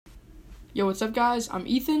Yo, what's up, guys? I'm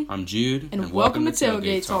Ethan. I'm Jude. And welcome to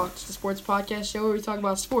Tailgate Talks, the sports podcast show where we talk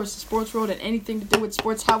about sports, the sports world, and anything to do with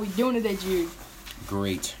sports. How we doing today, Jude?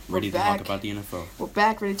 Great. Ready to talk about the NFL. We're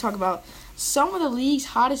back, ready to talk about some of the league's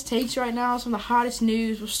hottest takes right now, some of the hottest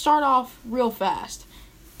news. We'll start off real fast.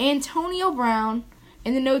 Antonio Brown.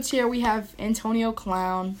 In the notes here, we have Antonio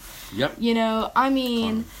Clown. Yep.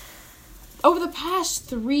 Over the past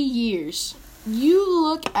 3 years,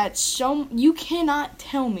 you cannot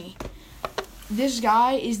tell me this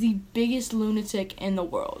guy is the biggest lunatic in the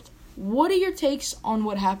world. What are your takes on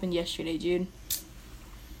what happened yesterday, Jude?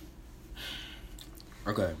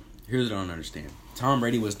 Okay, here's what I don't understand. Tom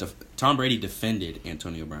Brady defended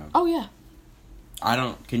Antonio Brown. Oh yeah.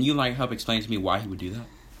 Can you help explain to me why he would do that?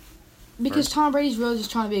 Because Tom Brady's really just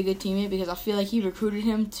trying to be a good teammate, because I feel like he recruited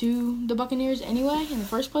him to the Buccaneers anyway in the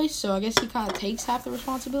first place, so I guess he kind of takes half the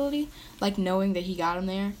responsibility, knowing that he got him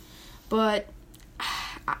there. But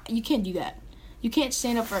you can't do that. You can't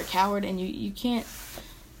stand up for a coward, and you can't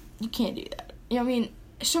do that.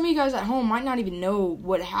 Some of you guys at home might not even know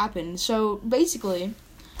what happened. So, basically,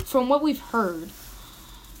 from what we've heard,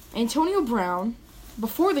 Antonio Brown,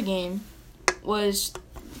 before the game, was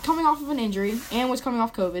coming off of an injury and was coming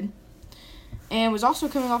off COVID, and was also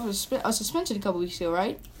coming off of a suspension a couple weeks ago,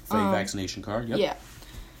 right? Fake vaccination card, yep. Yeah.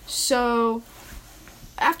 So,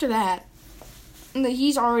 after that,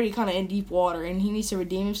 he's already kind of in deep water, and he needs to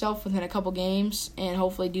redeem himself within a couple games and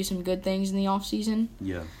hopefully do some good things in the offseason.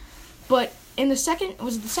 Yeah. But in the second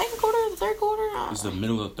quarter or the third quarter? It was the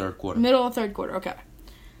middle of the third quarter. Middle of the third quarter, okay.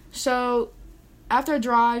 So, after a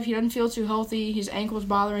drive, he doesn't feel too healthy. His ankle's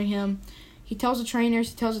bothering him. He tells the trainers,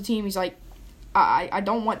 he tells the team, he's like, I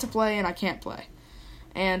don't want to play and I can't play.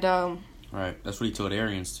 And, Right, that's what he told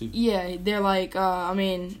Arians, too. Yeah, they're like,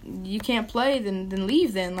 you can't play, then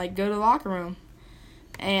leave then. Go to the locker room.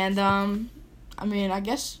 And, I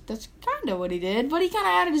guess that's kind of what he did. But he kind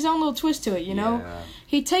of added his own little twist to it, you know? Yeah.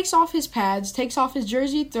 He takes off his pads, takes off his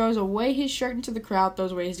jersey, throws away his shirt into the crowd,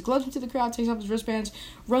 throws away his gloves into the crowd, takes off his wristbands,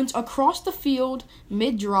 runs across the field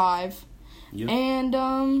mid-drive, Yep.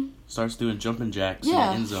 And, starts doing jumping jacks in the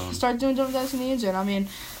end zone. Starts doing jumping jacks in the end zone.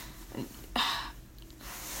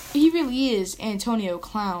 He really is Antonio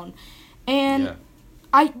Clown. And,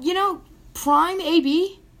 Prime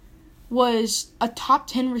AB was a top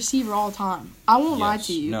 10 receiver all time. I won't lie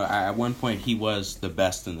to you. No, at one point he was the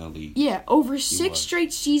best in the league. Yeah, over 6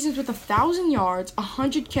 straight seasons with 1,000 yards,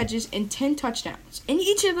 100 catches, and 10 touchdowns in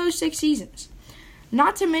each of those 6 seasons.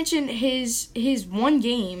 Not to mention his one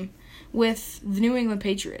game with the New England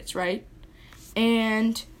Patriots, right?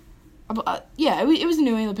 And it was the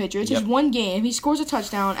New England Patriots. Yep. His one game, he scores a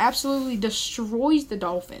touchdown, absolutely destroys the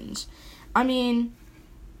Dolphins. I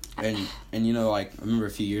remember a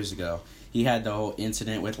few years ago, he had the whole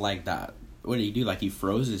incident with that. What did he do? He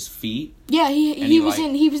froze his feet. Yeah, he was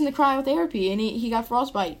in the cryotherapy and he got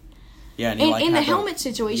frostbite. Yeah, and in the helmet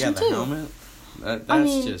situation too. Yeah, the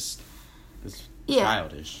helmet. It's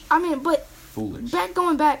childish. But foolish.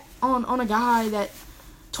 Going back on a guy that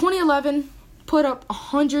 2011 put up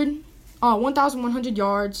 1,100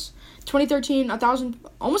 yards. 2013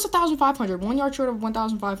 almost 1,500, 1 yard short of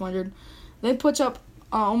 1,500. Then puts up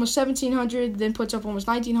almost 1,700, then puts up almost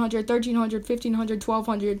 1,900, 1,300, 1,500,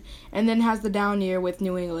 1,200, and then has the down year with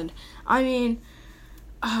New England. Part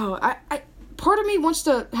of me wants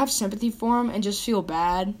to have sympathy for him and just feel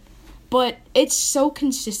bad, but it's so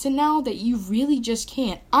consistent now that you really just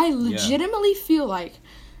can't. I legitimately feel like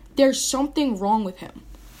there's something wrong with him.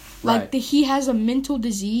 He has a mental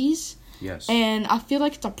disease. Yes. And I feel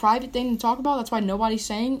like it's a private thing to talk about. That's why nobody's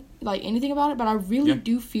saying anything about it, but I really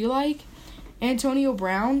do feel like Antonio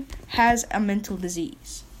Brown has a mental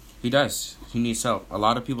disease. He does. He needs help. A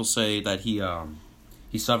lot of people say that he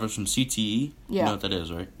suffers from CTE. Yeah. You know what that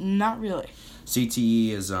is, right? Not really.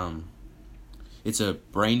 CTE is it's a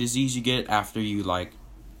brain disease you get after you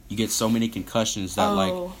get so many concussions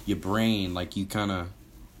that your brain you kind of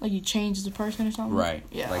you change as a person or something. Right.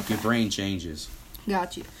 Yeah. Your brain changes.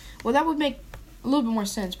 Got you. Well, that would make a little bit more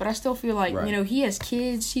sense, but I still feel like he has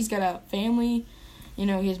kids. He's got a family. He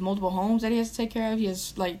has multiple homes that he has to take care of. He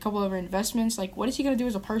has, a couple other investments. What is he going to do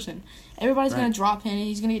as a person? Everybody's going to drop him.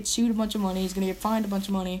 He's going to get sued a bunch of money. He's going to get fined a bunch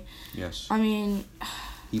of money. Yes.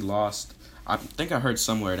 He lost. I think I heard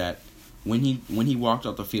somewhere that when he walked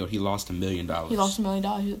off the field, he lost $1 million. He lost $1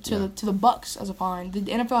 million to the Bucks as a fine. The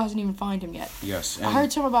NFL hasn't even fined him yet. Yes. I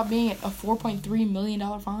heard something about being a $4.3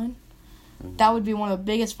 million fine. Mm-hmm. That would be one of the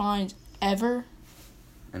biggest fines ever.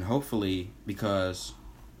 And hopefully, because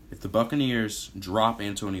if the Buccaneers drop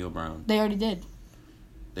Antonio Brown... They already did.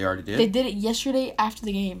 They already did? They did it yesterday after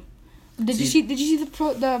the game. Did you see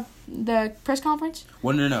the press conference?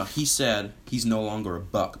 Well, no. He said he's no longer a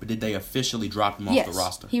Buck, but did they officially drop him off the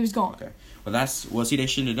roster? He was gone. Okay. Well, they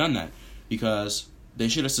shouldn't have done that because the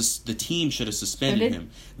team should have suspended him.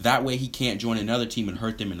 That way, he can't join another team and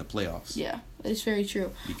hurt them in the playoffs. Yeah, it's very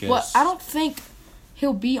true. Because I don't think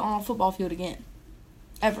he'll be on a football field again,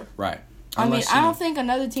 ever. Right. I don't think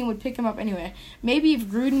another team would pick him up anyway. Maybe if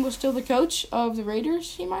Gruden was still the coach of the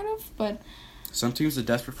Raiders, he might have, but... Some teams are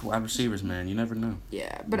desperate for wide receivers, man. You never know.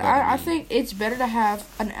 Yeah, but I think it's better to have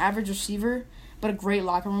an average receiver, but a great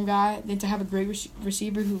locker room guy, than to have a great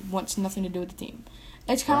receiver who wants nothing to do with the team.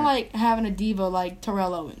 It's kind of like having a diva like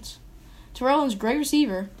Terrell Owens. Terrell Owens, great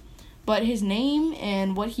receiver, but his name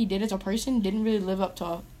and what he did as a person didn't really live up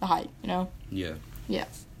to the hype, you know? Yeah. Yeah.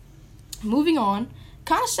 Moving on,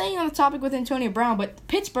 kind of staying on the topic with Antonio Brown, but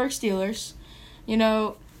Pittsburgh Steelers, you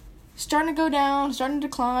know, starting to go down, starting to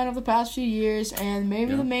decline over the past few years, and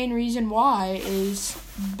maybe the main reason why is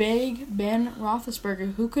Big Ben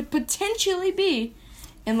Roethlisberger, who could potentially be,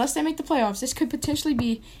 unless they make the playoffs, this could potentially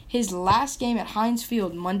be his last game at Heinz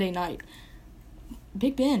Field Monday night.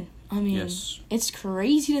 Big Ben, I mean, It's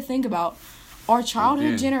crazy to think about. Our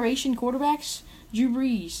childhood generation quarterbacks, Drew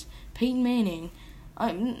Brees, Peyton Manning,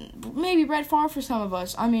 maybe Brett Favre for some of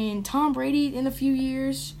us. I mean, Tom Brady in a few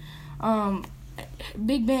years,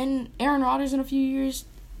 Big Ben, Aaron Rodgers in a few years.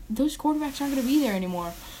 Those quarterbacks aren't going to be there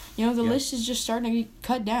anymore. You know, the list is just starting to get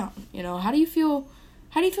cut down. You know, how do you feel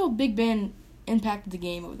Big Ben impacted the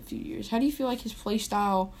game over the few years? How do you feel like his play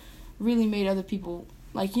style really made other people,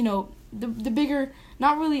 like, you know, the bigger,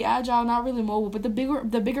 not really agile, not really mobile, but the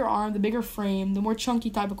bigger arm, the bigger frame, the more chunky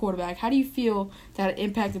type of quarterback? How do you feel that it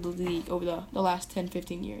impacted the league over the last 10,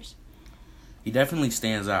 15 years? He definitely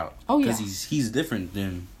stands out. Oh, yeah. Because he's different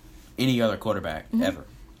than any other quarterback ever.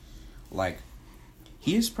 Like,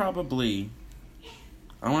 he is probably,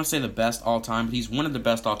 I don't want to say the best all time, but he's one of the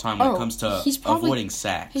best all time when it comes to avoiding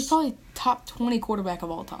sacks. He's probably top 20 quarterback of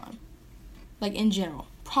all time. Like, in general.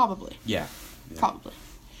 Probably. Yeah. Probably.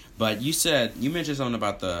 But you mentioned something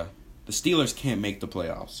about the Steelers can't make the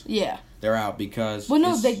playoffs. Yeah. They're out because... Well,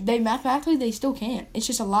 no, they mathematically, they still can't. It's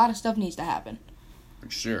just a lot of stuff needs to happen.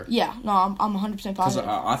 Sure. Yeah, no, I'm 100% positive.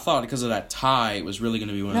 I thought because of that tie, it was really going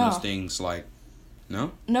to be one of those things like,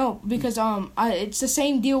 no? No, because it's the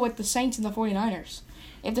same deal with the Saints and the 49ers.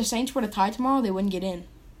 If the Saints were to tie tomorrow, they wouldn't get in.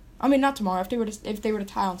 I mean, not tomorrow. If they were to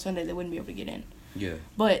tie on Sunday, they wouldn't be able to get in. Yeah.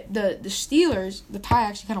 But the Steelers, the tie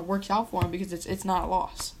actually kind of works out for them because it's not a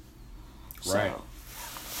loss. Right. So,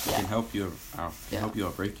 It can help you out. Help you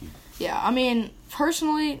out, break you. Yeah, I mean,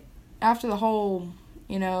 personally, after the whole,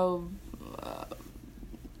 you know,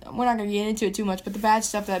 we're not going to get into it too much, but the bad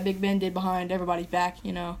stuff that Big Ben did behind everybody's back,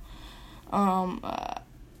 you know,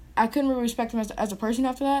 I couldn't really respect him as a person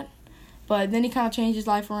after that. But then he kind of changed his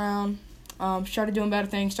life around, started doing better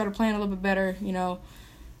things, started playing a little bit better, you know.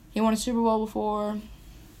 He won a Super Bowl before.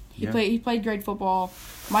 He played great football.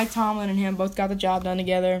 Mike Tomlin and him both got the job done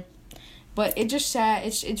together. But it's just sad.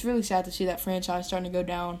 It's really sad to see that franchise starting to go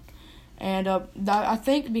down. And I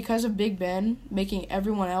think because of Big Ben making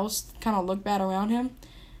everyone else kind of look bad around him,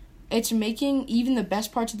 it's making even the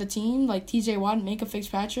best parts of the team, like T.J. Watt and Minkah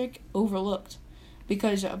Fitzpatrick, overlooked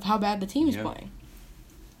because of how bad the team is playing.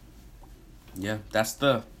 Yeah, that's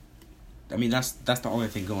the only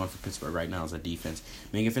thing going for Pittsburgh right now is the defense.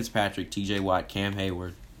 Minkah Fitzpatrick, T.J. Watt, Cam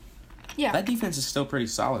Hayward. Yeah. That defense is still pretty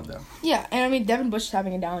solid, though. Yeah, and I mean, Devin Bush is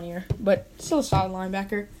having a down year, but still a solid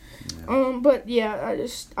linebacker. Yeah. But yeah,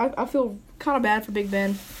 I feel kind of bad for Big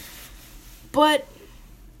Ben. But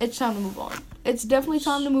it's time to move on. It's definitely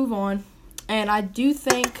time to move on. And I do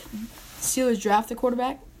think Steelers draft the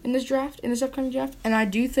quarterback in this upcoming draft, and I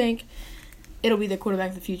do think it'll be the quarterback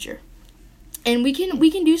of the future. And we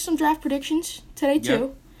can do some draft predictions today too.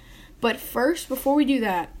 Yep. But first, before we do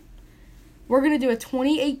that, we're going to do a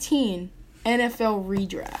 2018 NFL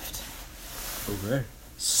redraft. Okay.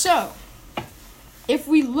 So, if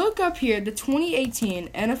we look up here, the 2018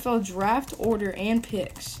 NFL draft order and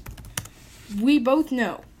picks, we both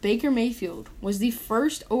know Baker Mayfield was the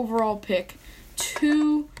first overall pick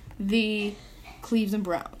to the Cleveland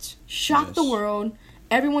Browns. Shocked the world.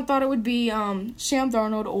 Everyone thought it would be Sam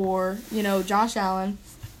Darnold or, you know, Josh Allen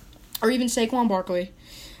or even Saquon Barkley.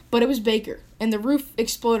 But it was Baker, and the roof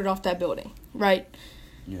exploded off that building, right?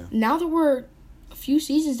 Yeah. Now that we're a few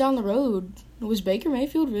seasons down the road, was Baker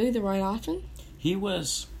Mayfield really the right option? He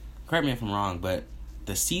was, correct me if I'm wrong, but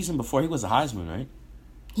the season before he was a Heisman, right?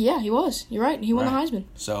 Yeah, he was. You're right. He won the Heisman.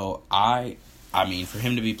 So, I mean, for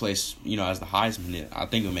him to be placed, you know, as the Heisman, I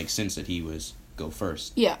think it would make sense that he go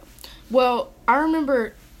first. Yeah. Well, I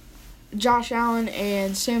remember Josh Allen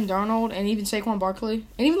and Sam Darnold and even Saquon Barkley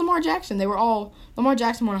and even Lamar Jackson, Lamar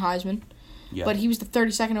Jackson won a Heisman. Yeah. But he was the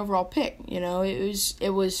 32nd overall pick. You know, it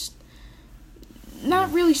was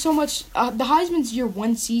not really so much. The Heisman's your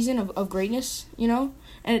one season of greatness, you know,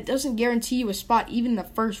 and it doesn't guarantee you a spot even in the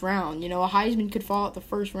first round. You know, a Heisman could fall at the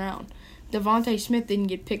first round. Devontae Smith didn't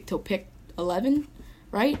get picked till pick 11,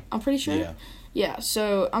 right? I'm pretty sure. Yeah. Yeah.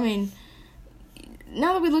 So I mean,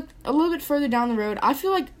 now that we look a little bit further down the road, I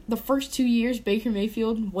feel like the first 2 years Baker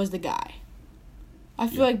Mayfield was the guy. I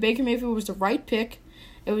feel like Baker Mayfield was the right pick.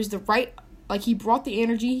 It was the right. Like, he brought the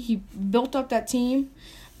energy. He built up that team.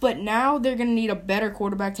 But now they're going to need a better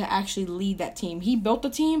quarterback to actually lead that team. He built the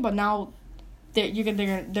team, but now he's going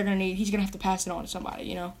to have to pass it on to somebody,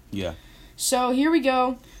 you know? Yeah. So, here we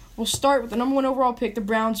go. We'll start with the number 1 overall pick, the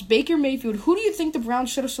Browns. Baker Mayfield. Who do you think the Browns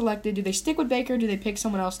should have selected? Do they stick with Baker or do they pick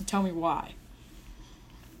someone else? And tell me why.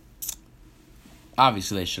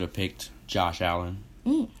 Obviously, they should have picked Josh Allen.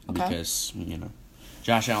 Okay. Because, you know,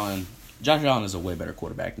 Josh Allen is a way better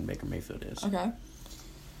quarterback than Baker Mayfield is. Okay.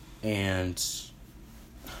 And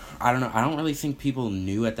I don't know. I don't really think people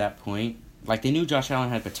knew at that point. Like, they knew Josh Allen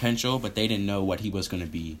had potential, but they didn't know what he was going to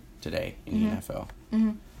be today in the NFL.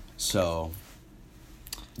 Mm-hmm. So,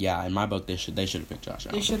 yeah, in my book, they should have picked Josh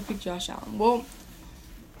Allen. They should have picked Josh Allen. Well,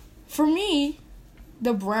 for me,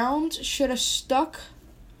 the Browns should have stuck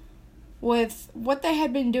with what they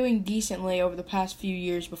had been doing decently over the past few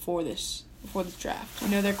years before this draft. You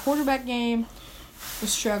know, their quarterback game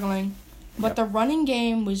was struggling, but the running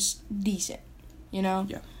game was decent, you know?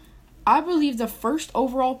 Yeah. I believe the first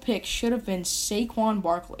overall pick should have been Saquon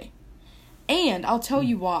Barkley. And I'll tell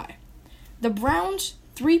you why. The Browns,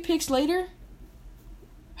 3 picks later,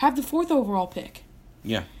 have the 4th overall pick.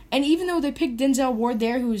 Yeah. And even though they picked Denzel Ward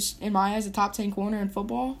there, who's, in my eyes, a top 10 corner in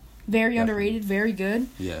football, very underrated, very good.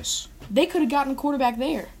 Yes. They could have gotten a quarterback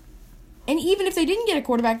there. And even if they didn't get a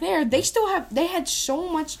quarterback there, they had so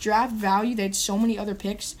much draft value. They had so many other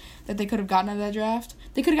picks that they could have gotten out of that draft.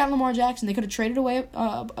 They could have gotten Lamar Jackson. They could have traded away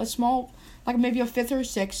a small, like maybe a 5th or a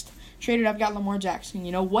 6th, traded up, got Lamar Jackson.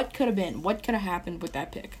 You know, what could have been? What could have happened with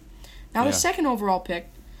that pick? Now, the 2nd overall pick,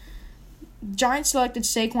 Giants selected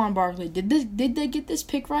Saquon Barkley. Did they get this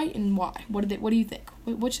pick right, and why? What do you think?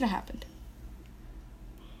 What should have happened?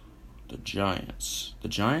 The Giants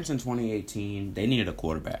in 2018, they needed a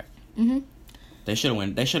quarterback. Mm-hmm. They should have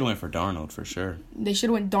went for Darnold for sure. They should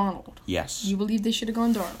have went Darnold. Yes. You believe they should have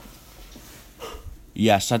gone Darnold?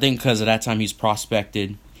 Yes, I think because at that time he's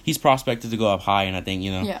prospected to go up high, and I think,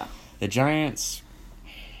 you know, the Giants,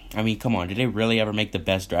 I mean, come on, did they really ever make the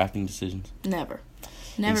best drafting decisions? Never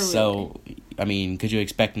really. So, I mean, could you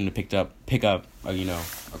expect them to pick up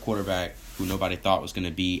a quarterback who nobody thought was going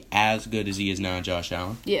to be as good as he is now, Josh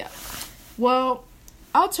Allen? Yeah. Well,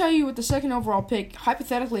 I'll tell you with the 2nd overall pick,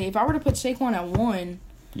 hypothetically, if I were to put Saquon at 1,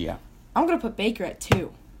 I'm going to put Baker at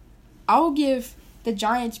 2. I will give the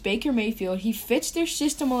Giants Baker Mayfield. He fits their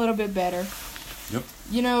system a little bit better. Yep.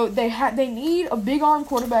 You know, they need a big arm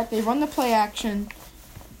quarterback. They run the play action.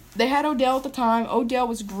 They had Odell at the time. Odell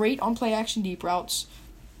was great on play action deep routes.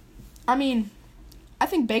 I mean, I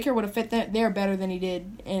think Baker would have fit there better than he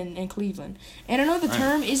did in Cleveland. And I know the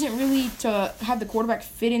term isn't really to have the quarterback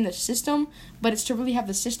fit in the system, but it's to really have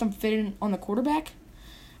the system fit in on the quarterback.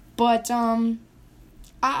 But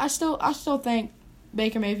I still think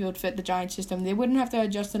Baker Mayfield fit the Giants system. They wouldn't have to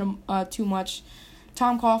adjust him too much.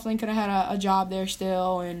 Tom Coughlin could have had a job there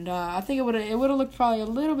still, and I think it would have looked probably a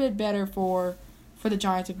little bit better for the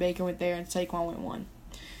Giants if Baker went there and Saquon went 1.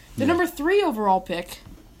 The number 3 overall pick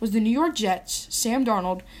was the New York Jets, Sam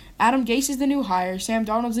Darnold. Adam Gase is the new hire. Sam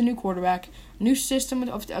Darnold's the new quarterback. New system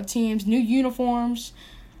of teams, new uniforms.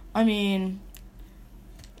 I mean,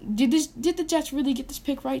 did the Jets really get this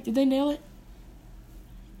pick right? Did they nail it?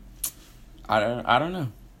 I don't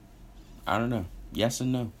know. Yes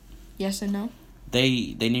and no. Yes and no?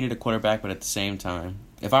 They needed a quarterback, but at the same time,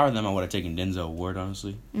 if I were them, I would have taken Denzel Ward,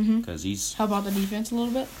 honestly. Because he's... How about the defense a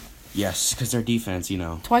little bit? Yes, because their defense, you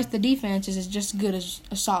know. Twice the defense is just as good as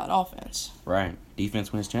a solid offense. Right.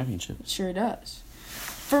 Defense wins championships. It sure does.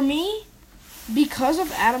 For me, because of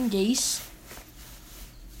Adam Gase,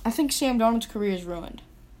 I think Sam Darnold's career is ruined.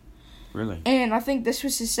 Really? And I think this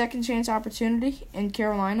was his second chance opportunity in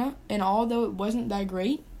Carolina. And although it wasn't that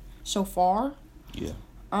great so far,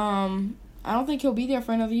 I don't think he'll be there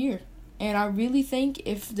for another year. And I really think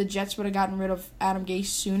if the Jets would have gotten rid of Adam Gase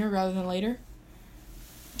sooner rather than later,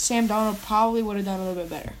 Sam Darnold probably would have done a little bit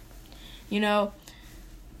better. You know?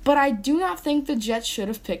 But I do not think the Jets should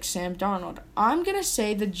have picked Sam Darnold. I'm going to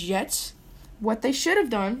say the Jets, what they should have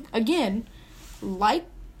done, again, like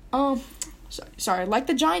the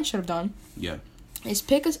Giants should have done. Yeah. is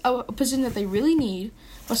pick a position that they really need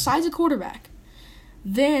besides a quarterback.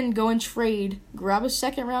 Then go and trade, grab a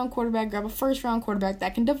second-round quarterback, grab a first-round quarterback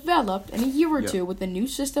that can develop in a year or two with a new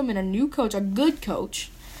system and a new coach, a good coach,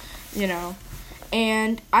 you know.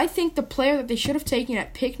 And I think the player that they should have taken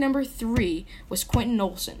at pick number 3 was Quentin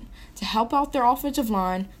Olson to help out their offensive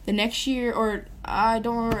line the next year, or I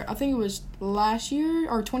don't remember, I think it was last year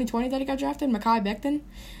or 2020 that he got drafted, Mekhi Becton.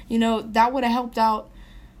 You know, that would have helped out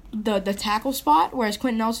the tackle spot, whereas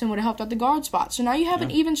Quentin Nelson would have helped out the guard spot. So now you have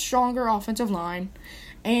an even stronger offensive line,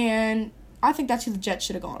 and I think that's who the Jets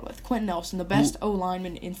should have gone with. Quentin Nelson, the best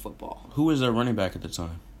O-lineman in football. Who was their running back at the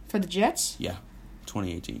time? For the Jets? Yeah,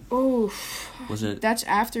 2018. Oof. Was it? That's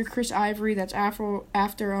after Chris Ivory. That's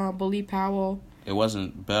after Billy Powell. It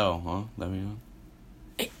wasn't Bell, huh? Let me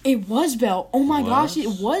know. It was Bell. Oh my gosh,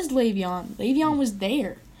 it was Le'Veon. Le'Veon was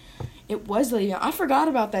there. It was Le'Veon. I forgot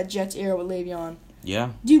about that Jets era with Le'Veon.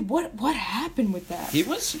 Yeah. Dude, what happened with that? He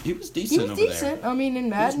was decent over decent. there. I mean,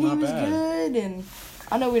 in Madden he was good, and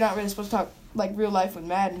I know we're not really supposed to talk like real life with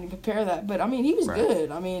Madden and compare that, but I mean, he was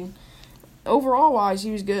good. I mean, overall wise,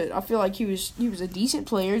 he was good. I feel like he was a decent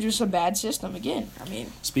player, just a bad system again. I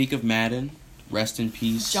mean, speak of Madden, rest in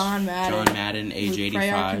peace, John Madden, age 85. Pray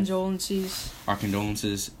our condolences. Our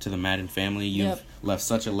condolences to the Madden family. You've left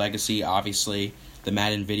such a legacy, obviously. The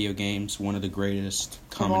Madden video games, one of the greatest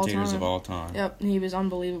commentators of all time. Yep, he was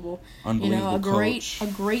unbelievable. Unbelievable coach. A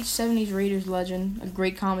great 70s Raiders legend, a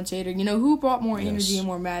great commentator. You know, who brought more energy and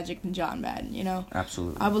more magic than John Madden, you know?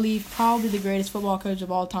 Absolutely. I believe probably the greatest football coach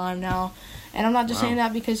of all time now. And I'm not just saying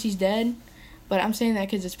that because he's dead, but I'm saying that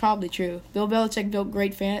because it's probably true. Bill Belichick built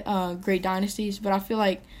great dynasties, but I feel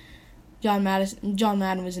like John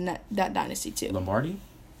Madden was in that dynasty too. Lombardi?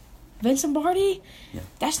 Vince Lombardi? Yeah.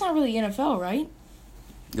 That's not really NFL, right?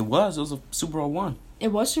 It was a Super Bowl one. It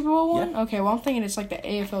was Super Bowl one? Yeah. Okay, well, I'm thinking it's like the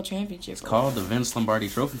AFL Championship. It's called the Vince Lombardi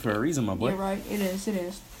Trophy for a reason, my boy. You're right. It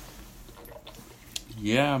is.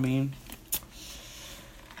 Yeah, I mean,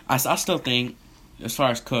 I still think, as far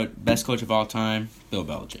as best coach of all time, Bill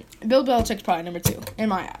Belichick. Bill Belichick's probably number 2, in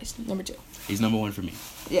my eyes. Number 2. He's number 1 for me.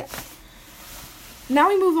 Yeah. Now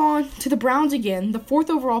we move on to the Browns again. The 4th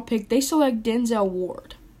overall pick, they select Denzel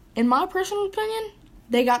Ward. In my personal opinion,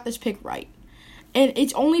 they got this pick right. And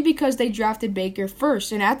it's only because they drafted Baker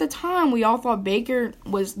first. And at the time, we all thought Baker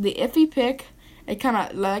was the iffy pick. It kind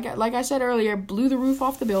of, like I said earlier, blew the roof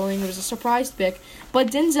off the building. It was a surprise pick. But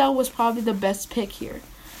Denzel was probably the best pick here.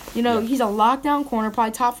 You know, he's a lockdown corner,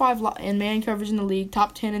 probably top 5 in man coverage in the league,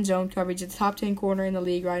 top 10 in zone coverage. It's the top 10 corner in the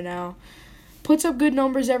league right now. Puts up good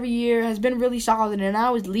numbers every year, has been really solid. And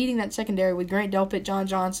now is leading that secondary with Grant Delpit, John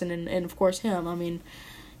Johnson, and of course, him. I mean,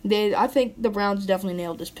 I think the Browns definitely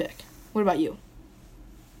nailed this pick. What about you?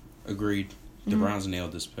 Agreed. The Browns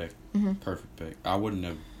nailed this pick. Perfect pick. I wouldn't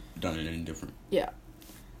have done it any different. Yeah.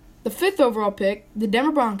 The 5th overall pick, the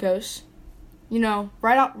Denver Broncos. You know,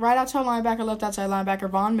 right outside linebacker, left outside linebacker,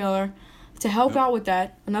 Von Miller. To help out with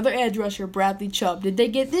that, another edge rusher, Bradley Chubb. Did they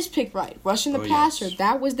get this pick right? Rushing the passer. Yes.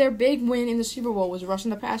 That was their big win in the Super Bowl, was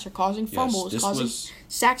rushing the passer, causing fumbles, causing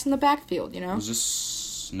sacks in the backfield, you know?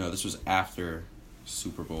 This was after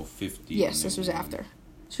Super Bowl 50. Yes, this was after.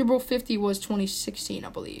 Super Bowl 50 was 2016, I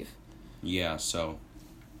believe. Yeah, so.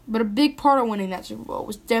 But a big part of winning that Super Bowl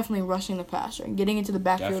was definitely rushing the passer and getting into the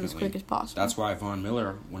backfield as quick as possible. That's why Von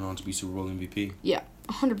Miller went on to be Super Bowl MVP. Yeah,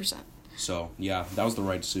 100%. So, yeah, that was the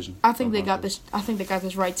right decision. I think they got this. I think they got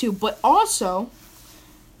this right too. But also,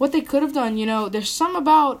 what they could have done, you know, there's some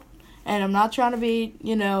about, and I'm not trying to be,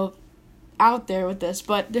 you know, out there with this,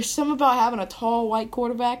 but there's some about having a tall white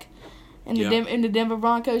quarterback in the Denver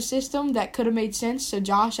Broncos system that could have made sense. So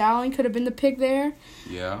Josh Allen could have been the pick there.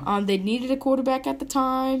 Yeah. They needed a quarterback at the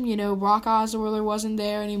time. You know, Brock Osweiler wasn't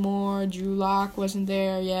there anymore. Drew Lock wasn't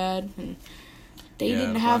there yet, and they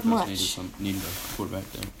didn't have much. Needed a quarterback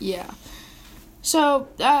there. Yeah. So,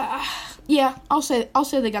 I'll say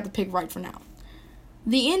they got the pick right for now.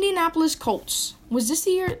 The Indianapolis Colts. Was this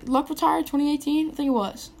the year Luck retired, 2018? I think it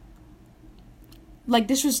was. Like,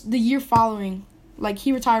 this was the year following. Like,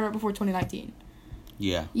 he retired right before 2019.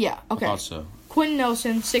 Yeah. Yeah, okay. I thought so. Quentin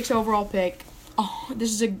Nelson, 6th overall pick. Oh,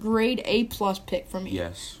 this is a grade A-plus pick for me.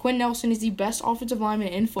 Yes. Quentin Nelson is the best offensive lineman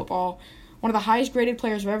in football. One of the highest graded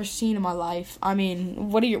players I've ever seen in my life. I mean,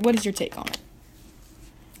 what is your take on it?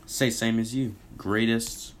 Say same as you.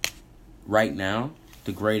 Greatest, right now,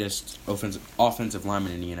 the greatest offensive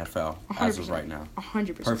lineman in the NFL 100%. As of right now.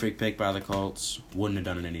 100%. Perfect pick by the Colts. Wouldn't have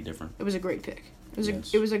done it any different. It was a great pick.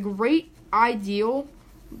 It was a great ideal.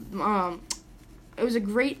 It was a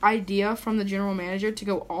great idea from the general manager to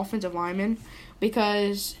go offensive lineman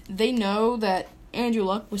because they know that Andrew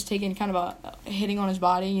Luck was taking kind of a hitting on his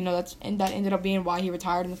body. You know, that ended up being why he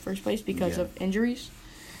retired in the first place because of injuries.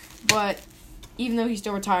 But even though he's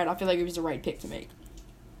still retired, I feel like it was the right pick to make.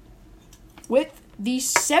 With the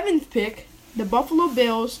 7th pick, the Buffalo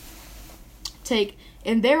Bills take,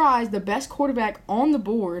 in their eyes, the best quarterback on the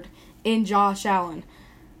board in Josh Allen.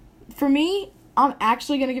 For me, I'm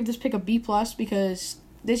actually going to give this pick a B+ because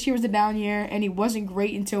this year was a down year, and he wasn't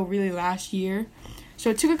great until really last year. So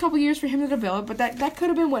it took a couple years for him to develop, but that could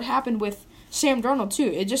have been what happened with Sam Darnold,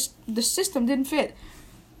 too. The system didn't fit.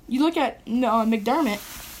 You look at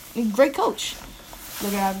McDermott, great coach.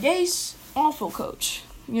 Look at Adam Gase, awful coach.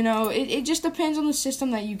 You know, it just depends on the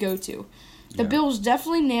system that you go to. The Bills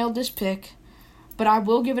definitely nailed this pick, but I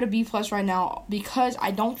will give it a B+ right now because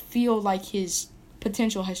I don't feel like his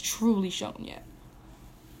potential has truly shown yet.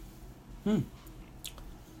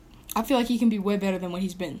 I feel like he can be way better than what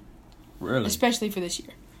he's been. Really? Especially for this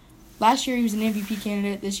year. Last year he was an MVP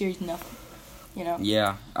candidate. This year he's nothing. You know?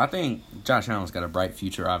 Yeah. I think Josh Allen's got a bright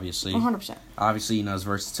future, obviously. 100%. Obviously, he knows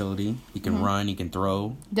versatility. He can run. He can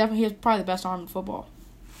throw. Definitely, he has probably the best arm in football.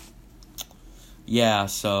 Yeah,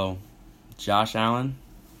 so Josh Allen,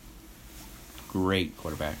 great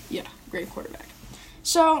quarterback. Yeah, great quarterback.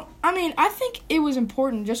 So, I mean, I think it was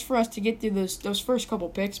important just for us to get through those first couple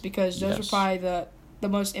picks because those were probably the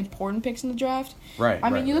most important picks in the draft. Right. I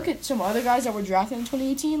mean, you look at some other guys that were drafted in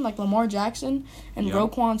 2018, like Lamar Jackson and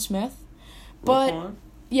Roquan Smith. But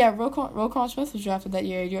Roquan Smith was drafted that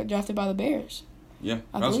year. He got drafted by the Bears. Yeah,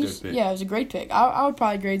 that was a good pick. Yeah, it was a great pick. I would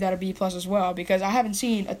probably grade that a B+ as well because I haven't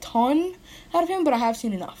seen a ton out of him, but I have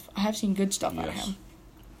seen enough. I have seen good stuff out of him.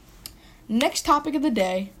 Next topic of the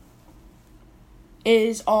day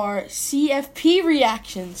is our CFP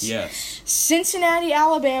reactions. Yes. Cincinnati,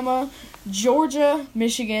 Alabama, Georgia,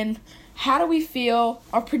 Michigan. How do we feel?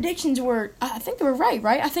 Our predictions were, I think they were right?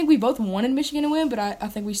 I think we both wanted Michigan to win, but I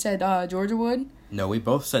think we said Georgia would. No, we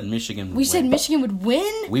both said Michigan would win. We said Michigan would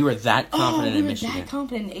win? We were that confident in Michigan. We were that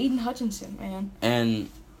confident in Aiden Hutchinson, man. And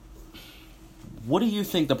what do you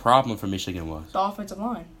think the problem for Michigan was? The offensive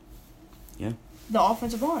line. Yeah. The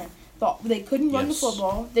offensive line. They couldn't run the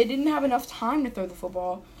football. They didn't have enough time to throw the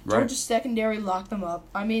football. Georgia's secondary locked them up.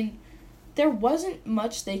 I mean, there wasn't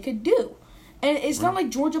much they could do. And it's not like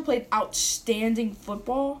Georgia played outstanding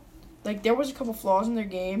football. Like, there was a couple flaws in their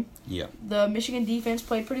game. Yeah. The Michigan defense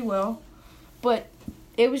played pretty well. But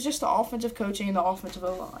it was just the offensive coaching and the offensive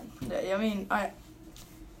O-line. I mean,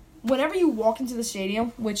 whenever you walk into the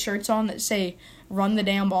stadium with shirts on that say, run the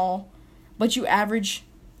damn ball, but you average,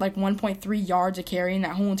 like, 1.3 yards a carry in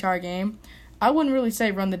that whole entire game, I wouldn't really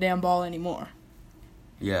say run the damn ball anymore.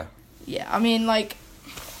 Yeah. Yeah, I mean, like,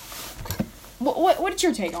 what's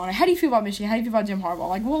your take on it? How do you feel about Michigan? How do you feel about Jim Harbaugh?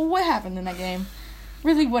 Like, what happened in that game?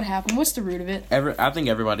 Really, what happened? What's the root of it? I think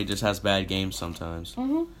everybody just has bad games sometimes.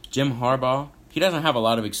 Mm-hmm. Jim Harbaugh, he doesn't have a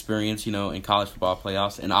lot of experience, in college football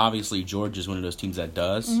playoffs, and obviously Georgia's one of those teams that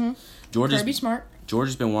does. Mm-hmm. Georgia's smart.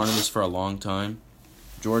 Georgia's been wanting this for a long time.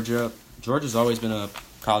 Georgia's always been a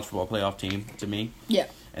college football playoff team to me. Yeah.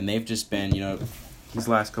 And they've just been, these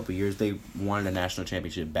last couple of years, they wanted a national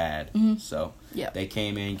championship bad. Mm-hmm. So they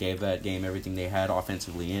came in, gave that game everything they had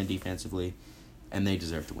offensively and defensively, and they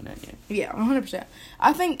deserve to win that game. Yeah, 100%.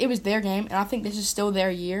 I think it was their game, and I think this is still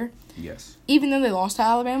their year. Yes. Even though they lost to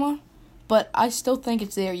Alabama, but I still think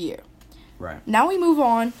it's their year. Right. Now we move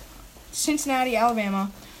on. Cincinnati,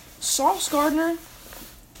 Alabama. Sauce Gardner,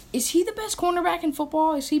 is he the best cornerback in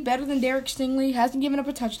football? Is he better than Derek Stingley? Hasn't given up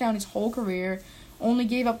a touchdown his whole career. Only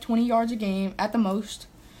gave up 20 yards a game at the most.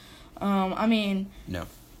 No.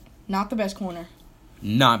 Not the best corner.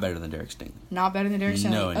 Not better than Derek Stingley. Not better than Derek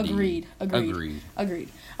Stingley. No, indeed. Agreed.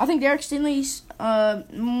 I think Derek Stingley's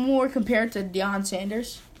more compared to Deion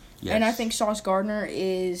Sanders. Yes. And I think Sauce Gardner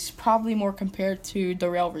is probably more compared to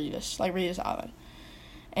Darrelle Revis, like Revis Island.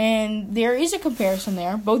 And there is a comparison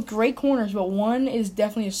there. Both great corners, but one is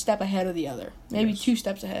definitely a step ahead of the other. Maybe 2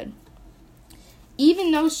 steps ahead.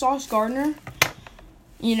 Even though Sauce Gardner,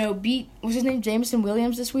 beat, what's his name, Jameson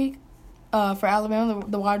Williams this week for Alabama,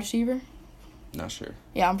 the wide receiver. Not sure.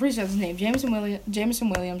 Yeah, I'm pretty sure that's his name. Jameson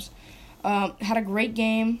Williams had a great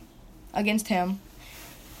game against him.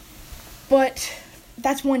 But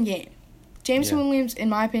that's one game. Jameson Williams, in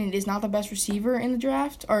my opinion, is not the best receiver in the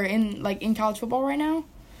draft or in college football right now.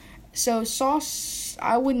 So Sauce,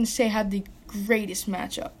 I wouldn't say had the greatest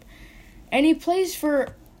matchup. And he plays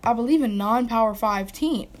for, I believe, a non-Power 5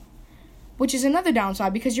 team, which is another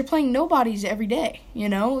downside because you're playing nobodies every day,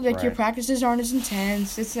 Your practices aren't as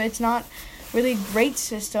intense. It's not really a great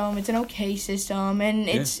system. It's an okay system, and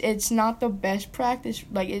it's not the best practice.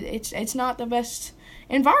 Like, it's not the best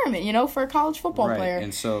environment, for a college football player.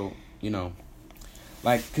 And so,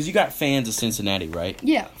 Like, because you got fans of Cincinnati, right?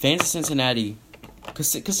 Yeah. Fans of Cincinnati, because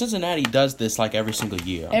Cincinnati does this, like, every single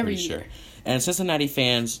year, I'm pretty sure. And Cincinnati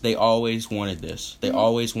fans, they always wanted this. They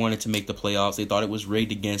always wanted to make the playoffs. They thought it was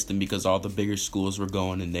rigged against them because all the bigger schools were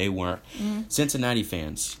going and they weren't. Cincinnati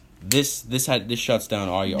fans, this shuts down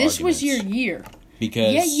all your arguments. This was your year.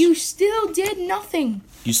 Because yeah, you still did nothing.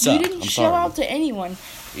 You suck. You didn't show out to anyone.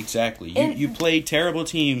 Exactly. You played terrible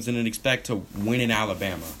teams and then expect to win in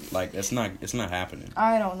Alabama. Like, it's not happening.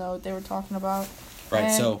 I don't know what they were talking about.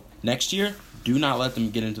 Right. So next year, do not let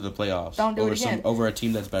them get into the playoffs. Don't do it again. Over a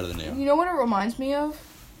team that's better than them. You know what it reminds me of?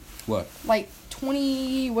 What? Like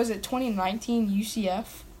 2019 UCF?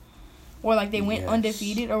 Where, like, they went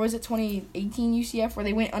undefeated, or was it 2018 UCF, where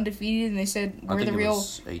they went undefeated and they said, we're the real... It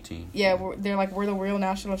was 18. Yeah, they're like, we're the real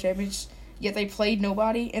national champions, yet they played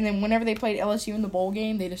nobody, and then whenever they played LSU in the bowl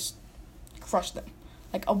game, they just crushed them.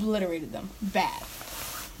 Like, obliterated them. Bad.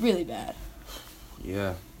 Really bad.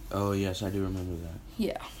 Yeah. Oh, yes, I do remember that.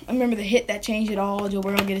 Yeah. I remember the hit that changed it all. Joe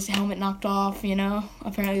Burrow get his helmet knocked off, you know?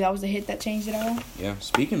 Apparently that was the hit that changed it all. Yeah.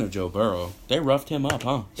 Speaking of Joe Burrow, they roughed him up,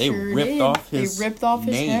 huh? They ripped off his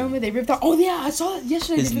helmet. They ripped off... Oh, yeah, I saw it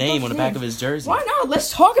yesterday. His name on the back of his jersey. Why not?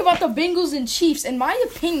 Let's talk about the Bengals and Chiefs. In my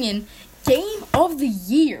opinion, game of the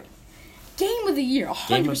year. Game of the year.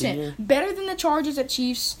 100%. Better than the Chargers at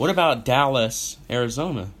Chiefs. What about Dallas,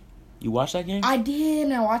 Arizona? You watched that game? I did,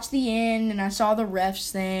 and I watched the end, and I saw the refs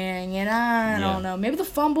thing, and I don't know. Maybe the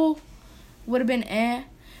fumble would have been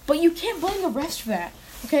but you can't blame the refs for that.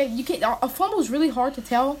 Okay, you can't. A fumble is really hard to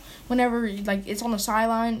tell whenever like it's on the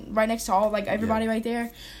sideline right next to all everybody right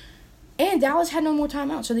there. And Dallas had no more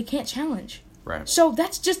timeouts, so they can't challenge. Right. So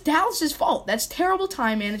that's just Dallas's fault. That's terrible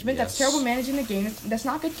time management. Yes. That's terrible managing the game. That's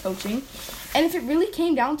not good coaching. And if it really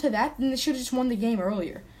came down to that, then they should have just won the game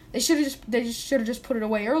earlier. They should have just put it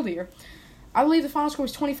away earlier. I believe the final score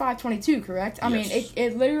was 25-22, correct? I mean,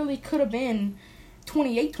 it literally could have been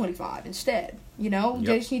 28-25 instead. You know,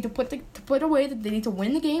 They just need to put away that they need to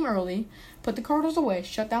win the game early, put the Cardinals away,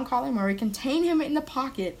 shut down Kyler Murray, contain him in the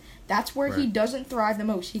pocket. That's where he doesn't thrive the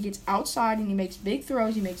most. He gets outside and he makes big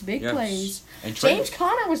throws, he makes big plays. And James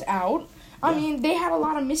Conner was out. I mean, they had a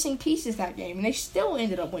lot of missing pieces that game, and they still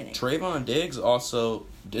ended up winning. Trayvon Diggs also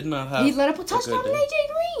did not have... He let up a touchdown to A.J.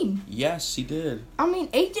 Green. Yes, he did. I mean,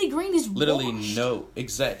 A.J. Green is literally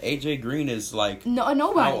washed. A.J. Green is like...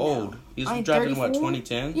 nobody how old? He's drafted in,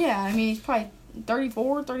 2010? Yeah, I mean, he's probably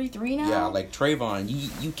 34, 33 now. Yeah, like Trayvon,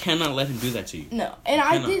 you cannot let him do that to you. No, and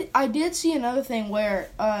I did see another thing where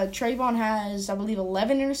Trayvon has, I believe,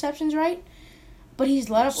 11 interceptions, right? But he's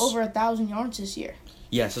let up over 1,000 yards this year.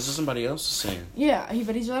 Yes, this is somebody else saying. Yeah,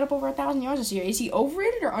 but he's let up over 1,000 yards this year. Is he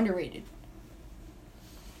overrated or underrated?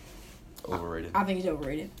 Overrated. I think he's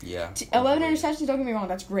overrated. Yeah. 11 interceptions, don't get me wrong,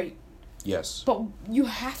 that's great. Yes. But you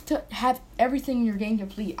have to have everything in your game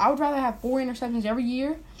complete. I would rather have 4 interceptions every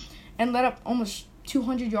year and let up almost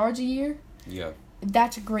 200 yards a year. Yeah.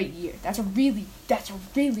 That's a great year. That's a really,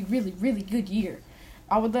 really, really good year.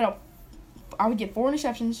 I would get 4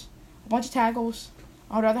 interceptions, a bunch of tackles.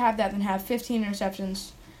 I would rather have that than have 15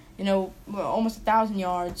 interceptions, almost 1,000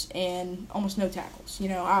 yards and almost no tackles.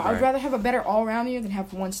 I'd rather have a better all-around year than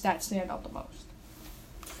have one stat stand out the most.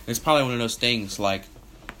 It's probably one of those things, like,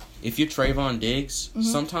 if you're Trayvon Diggs,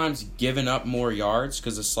 sometimes giving up more yards,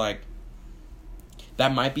 because it's like,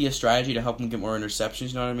 that might be a strategy to help him get more interceptions,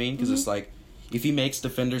 you know what I mean? Because it's like, if he makes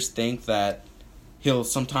defenders think that he'll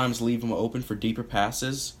sometimes leave them open for deeper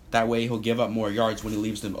passes, that way he'll give up more yards when he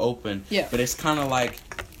leaves them open. Yeah. But it's kind of like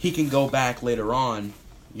he can go back later on,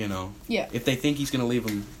 Yeah. if they think he's going to leave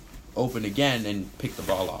them open again and pick the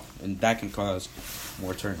ball off. And that can cause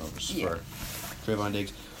more turnovers for Trayvon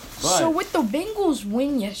Diggs. But, so with the Bengals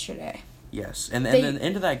win yesterday. Yes. And then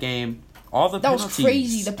into that game, all the penalties. That was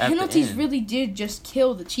crazy. The penalties really did just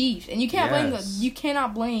kill the Chiefs. And you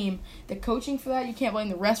cannot blame the coaching for that. You can't blame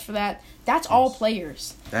the refs for that. That's all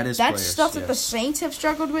players. That's players, stuff that the Saints have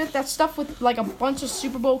struggled with. That's stuff with like a bunch of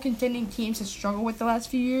Super Bowl contending teams have struggled with the last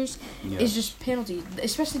few years. Is just penalties,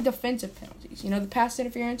 especially defensive penalties. The pass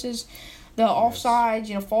interferences, the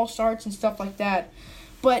offsides, false starts and stuff like that.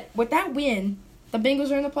 But with that win, the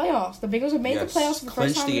Bengals are in the playoffs. The Bengals have made the playoffs for the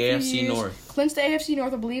first time in a few years. North. Clinched the AFC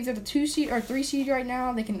North. I believe they're the 2 seed or 3 seed right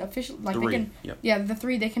now. They can officially the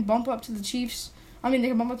 3. They can bump up to the Chiefs. I mean, they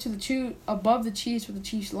can bump up to the 2 above the Chiefs, with the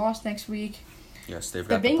Chiefs lost next week. Yes, they've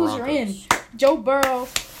got the Bengals are in. Joe Burrow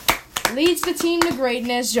leads the team to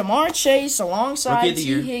greatness. Jamar Chase alongside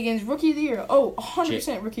T. Higgins, Rookie of the Year. Oh,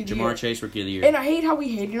 100% Rookie of the Year. Jamar Chase, Rookie of the Year. And I hate how we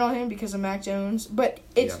hated on him because of Mac Jones, but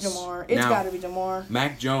it's Jamar. It's got to be Jamar.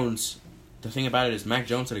 Mac Jones, the thing about it is Mac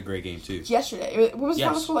Jones had a great game too. Yesterday. What was the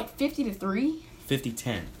final score, like 50-3?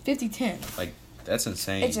 50-10. 50-10. Like, That's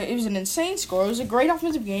insane. It was an insane score. It was a great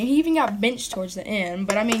offensive game. He even got benched towards the end.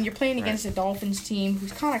 But, I mean, you're playing against the Dolphins team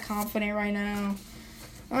who's kind of confident right now.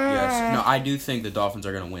 Yes. No, I do think the Dolphins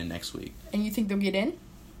are going to win next week. And you think they'll get in?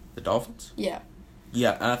 The Dolphins? Yeah.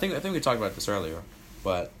 Yeah, and I think we talked about this earlier.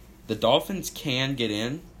 But the Dolphins can get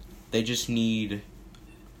in. They just need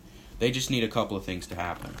a couple of things to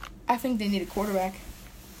happen. I think they need a quarterback.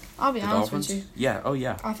 I'll be honest with you. Yeah, oh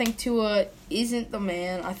yeah. I think Tua isn't the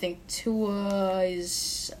man. I think Tua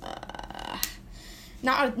is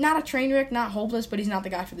not a train wreck, not hopeless, but he's not the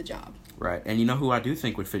guy for the job. Right, and you know who I do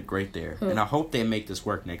think would fit great there? Who? And I hope they make this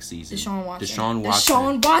work next season. Deshaun Watson. Deshaun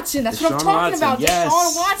Watson. That's what I'm talking about. Yes.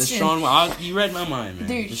 Deshaun Watson. You read my mind, man.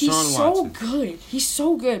 Dude, Deshaun he's so good. He's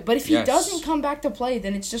so good. But if he doesn't come back to play,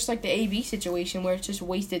 then it's just like the AB situation where it's just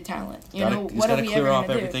wasted talent. What are we ever going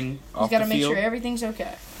to do? He's got to make sure everything's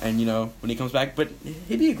okay. And, when he comes back, but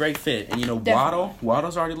he'd be a great fit. And,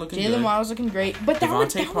 Waddle's already looking good. Jalen Waddle's looking great. But that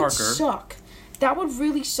would suck. That would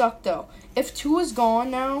really suck, though. If Tua's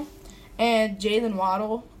gone now, and Jalen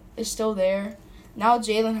Waddle is still there. Now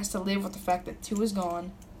Jalen has to live with the fact that Tua's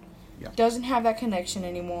gone. Yeah. Doesn't have that connection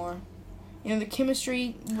anymore. The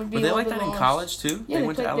chemistry would be. Were they like that in college too? Yeah, they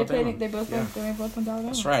went to Alabama. They both went to Alabama.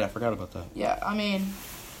 That's right. I forgot about that. Yeah, I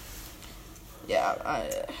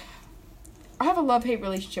have a love-hate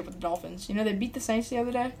relationship with the Dolphins. They beat the Saints the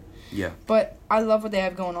other day. Yeah. But I love what they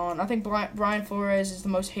have going on. I think Brian Flores is the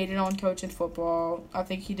most hated-on coach in football. I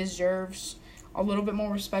think he deserves a little bit more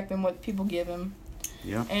respect than what people give him.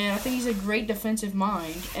 Yeah. And I think he's a great defensive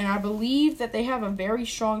mind. And I believe that they have a very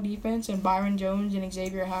strong defense in Byron Jones and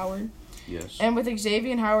Xavier Howard. Yes. And with Xavier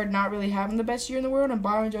and Howard not really having the best year in the world and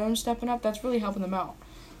Byron Jones stepping up, that's really helping them out.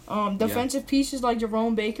 Defensive pieces like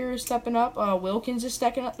Jerome Baker is stepping up. Wilkins is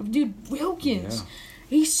stepping up. Dude, Wilkins. Yeah.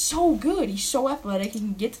 He's so good. He's so athletic. He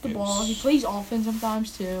can get to the ball. He plays offense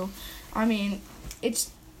sometimes too. I mean, it's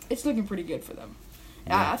looking pretty good for them.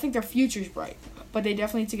 Yeah. I think their future's bright, but they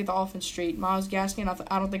definitely need to get the offense straight. Myles Gaskin,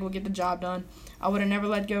 I don't think will get the job done. I would have never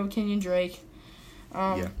let go of Kenyon Drake.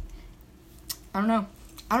 I don't know.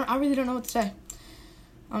 I really don't know what to say.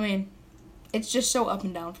 I mean, it's just so up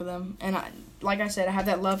and down for them. And like I said, I have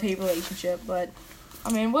that love-hate relationship. But,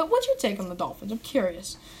 I mean, what's your take on the Dolphins? I'm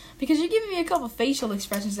curious. Because you're giving me a couple facial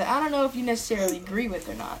expressions that I don't know if you necessarily agree with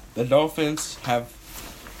or not. The Dolphins have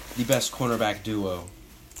the best cornerback duo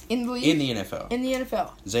in the league? In the NFL. In the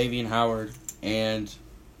NFL. Xavier Howard and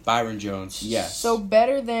Byron Jones, yes. So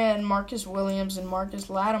better than Marcus Williams and Marcus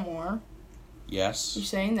Lattimore. Yes. You're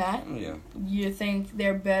saying that? Yeah. You think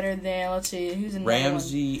they're better than, let's see, who's in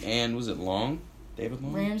Ramsey and, was it Long? David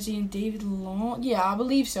Long? Ramsey and David Long? Yeah, I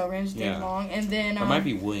believe so. Ramsey and David Long. And then... it might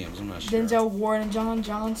be Williams, I'm not sure. Denzel Ward and John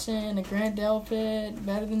Johnson and Grant Delpit.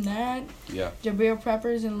 Better than that? Yeah. Jabril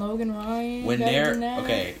Peppers and Logan Ryan. When they're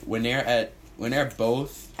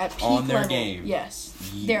both at peak on their level, game. Yes.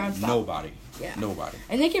 They're unstoppable. Nobody. Yeah. Nobody.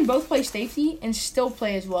 And they can both play safety and still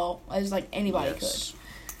play as well as anybody could.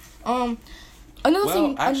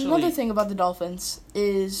 Another thing about the Dolphins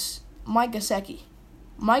is Mike Gesicki.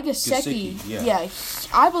 Mike Gesicki,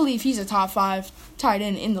 I believe he's a top 5 tight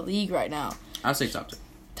end in the league right now. I'd say top 10.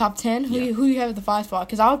 Top 10? Who you have at the 5 spot?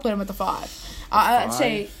 Because I would put him at the 5. I'd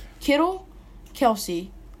say Kittle,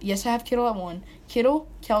 Kelsey. Yes, I have Kittle at 1. Kittle,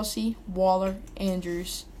 Kelsey, Waller,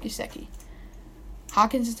 Andrews, Gesicki.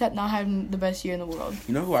 Hawkins is not having the best year in the world.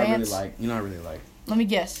 You know who I really like? I really like? Let me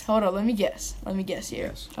guess. Hold on. Let me guess here.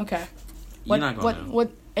 Yes. Okay. You're not going to know.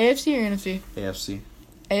 What, AFC or NFC? AFC.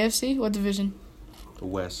 AFC? What division? The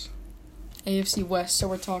West. AFC West. So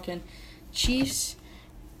we're talking Chiefs.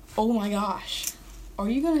 Oh my gosh. Are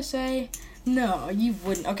you going to say? No, you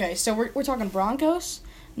wouldn't. Okay, so we're talking Broncos.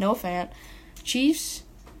 Noah Fant. Chiefs.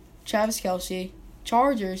 Travis Kelce.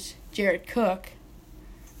 Chargers. Jared Cook.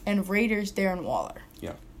 And Raiders. Darren Waller.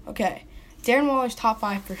 Yeah. Okay. Darren Waller's top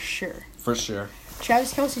 5 for sure. For sure.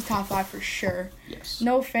 Travis Kelce's top 5 for sure. Yes.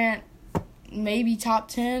 Noah Fant, maybe top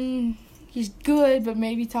 10. He's good, but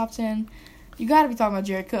maybe top 10. You got to be talking about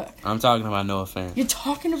Jared Cook. I'm talking about Noah Fant. You're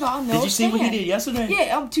talking about Noah Fant. Did you see what he did yesterday?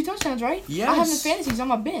 Yeah, 2 touchdowns, right? Yes. I have him in fantasy. He's on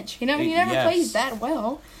my bench. He never plays that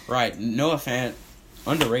well. Right. Noah Fant,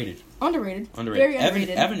 underrated. Underrated. Underrated. Very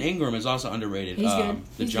underrated. Evan Ingram is also underrated. He's good.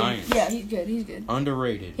 The Giants. Good. Yeah, he's good.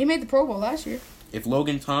 Underrated. He made the Pro Bowl last year. If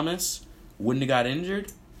Logan Thomas wouldn't have got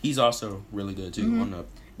injured, he's also really good too. Mm-hmm.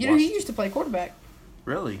 He used to play quarterback.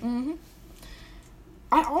 Really? Mm-hmm.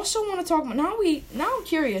 I also want to talk about now I'm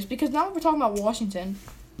curious because now we're talking about Washington.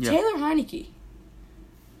 Yeah. Taylor Heinicke.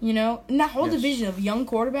 And that whole division of young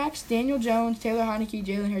quarterbacks, Daniel Jones, Taylor Heinicke,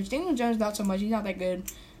 Jalen Hurts. Daniel Jones not so much. He's not that good.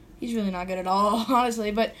 He's really not good at all,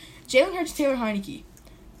 honestly. But Jalen Hurts, Taylor Heinicke,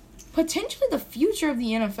 potentially the future of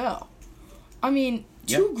the NFL. I mean,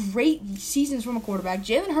 two great seasons from a quarterback.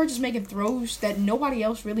 Jalen Hurts is making throws that nobody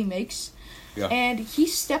else really makes. Yeah. And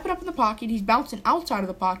he's stepping up in the pocket. He's bouncing outside of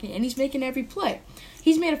the pocket, and he's making every play.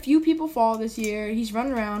 He's made a few people fall this year. He's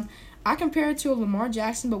running around. I compare it to a Lamar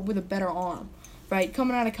Jackson, but with a better arm. Right?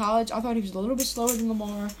 Coming out of college, I thought he was a little bit slower than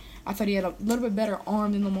Lamar. I thought he had a little bit better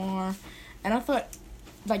arm than Lamar. And I thought,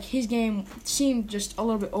 like, his game seemed just a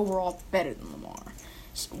little bit overall better than Lamar.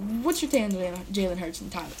 So what's your take on Jalen Hurts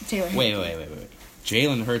and Taylor Hurts? Wait.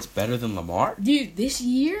 Jalen Hurts better than Lamar? Dude, this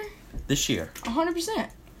year? This year. 100%.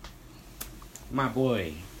 My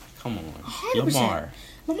boy. Come on. 100%. Lamar.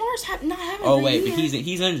 Lamar's not having a great year. But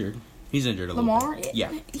he's injured. He's injured a little bit.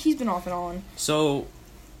 Yeah. He's been off and on. So...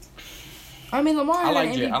 I mean, Lamar had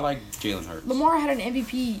I like Jalen Hurts. Lamar had an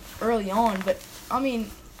MVP early on, but, I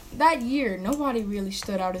mean, that year, nobody really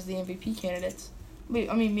stood out as the MVP candidates.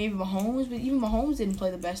 I mean, maybe Mahomes, but even Mahomes didn't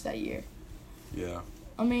play the best that year. Yeah.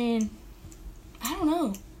 I mean, I don't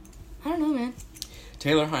know, man.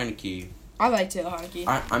 Taylor Heinicke. I like Taylor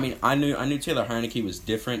Heinicke. I knew Taylor Heinicke was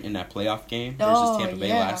different in that playoff game versus Tampa Bay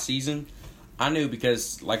last season. I knew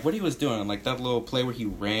because, like, what he was doing, like that little play where he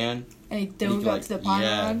ran. And he dove up to the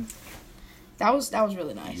pylon. That was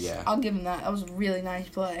really nice. Yeah. I'll give him that. That was a really nice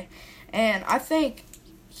play. And I think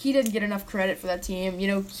he didn't get enough credit for that team. You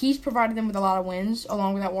know, he's provided them with a lot of wins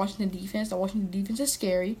along with that Washington defense. The Washington defense is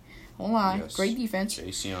scary. Won't lie. Yes. Great defense.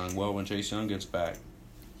 Chase Young. Well, when Chase Young gets back,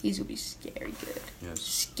 he's going to be scary good. Yes.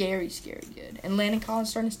 Scary good. And Landon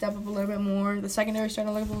Collins starting to step up a little bit more. The secondary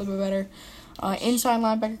starting to look a little bit better. Inside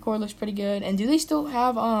linebacker core looks pretty good. And do they still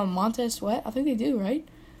have Montez Sweat? I think they do, right?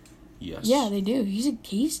 Yes. Yeah, they do.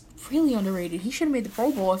 He's really underrated. He should have made the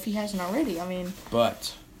Pro Bowl if he hasn't already. I mean...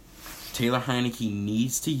 But Taylor Heinicke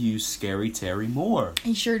needs to use Scary Terry more.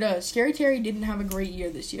 He sure does. Scary Terry didn't have a great year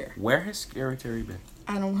this year. Where has Scary Terry been?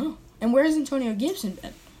 I don't know. And where has Antonio Gibson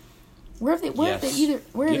been? Where have they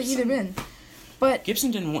either been? But Gibson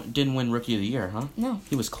didn't win Rookie of the Year, huh? No.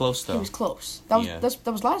 He was close though. He was close. That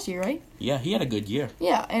was last year, right? Yeah, he had a good year.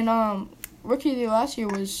 Yeah, and Rookie of the Year last year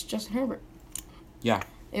was Justin Herbert. Yeah.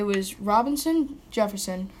 It was Robinson,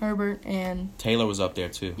 Jefferson, Herbert, and... Taylor was up there,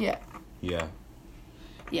 too. Yeah. Yeah.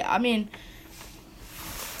 Yeah, I mean,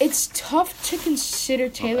 it's tough to consider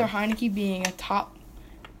Taylor Heinicke being a top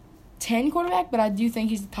 10 quarterback, but I do think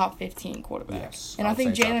he's the top 15 quarterback. Yes. And I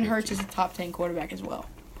think Jalen Hurts is a top 10 quarterback as well.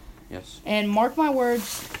 Yes. And mark my words,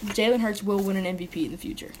 Jalen Hurts will win an MVP in the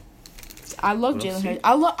future. I love Jalen Hurts.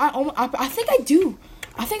 I think I do.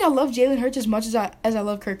 I think I love Jalen Hurts as much as I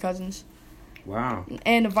love Kirk Cousins. Wow.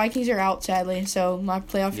 And the Vikings are out, sadly, so my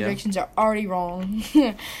playoff predictions are already wrong.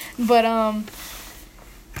 But,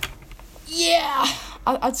 yeah,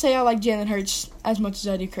 I'd say I like Jalen Hurts as much as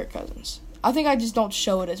I do Kirk Cousins. I think I just don't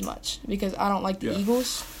show it as much because I don't like the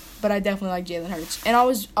Eagles, but I definitely like Jalen Hurts. And I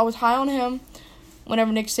was high on him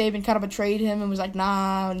whenever Nick Saban kind of betrayed him and was like,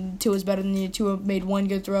 nah, Tua's better than you. Tua made one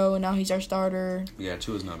good throw, and now he's our starter. Yeah,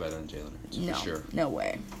 Tua's not better than Jalen Hurts, for sure. No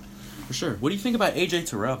way. For sure. What do you think about A.J.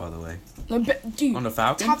 Terrell, by the way? Dude, on the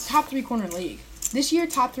Falcons? Top 3 corner in the league. This year,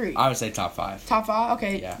 top 3. I would say top 5. Top 5?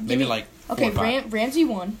 Okay. Yeah, maybe like 4 or 5. Ramsey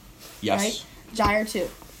 1. Yes. Right? Jair 2.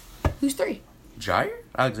 Who's 3? Jair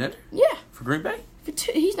Alexander? Yeah. For Green Bay?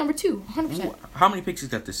 He's number 2, 100%. How many picks he's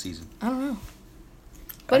got this season? I don't know.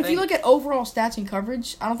 But if you look at overall stats and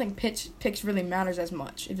coverage, I don't think picks really matters as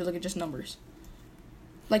much if you look at just numbers.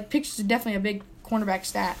 Like, picks is definitely a big cornerback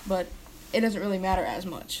stat, but it doesn't really matter as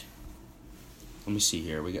much. Let me see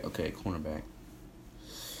here. We got cornerback.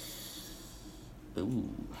 Ooh.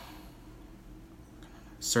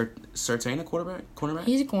 Surtain a cornerback?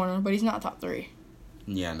 He's a corner, but he's not top 3.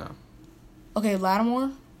 Yeah, no. Okay,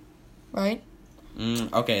 Lattimore, right?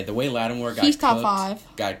 Okay, the way Lattimore he's top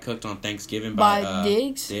 5. Got cooked on Thanksgiving by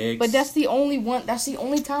Diggs. But that's the only one. That's the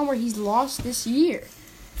only time where he's lost this year.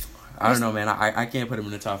 I don't know, man. I can't put him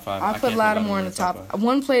in the top 5. I put Lattimore in the top 5.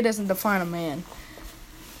 One play doesn't define a man.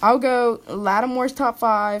 I'll go Lattimore's top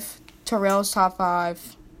 5, Terrell's top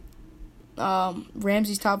 5,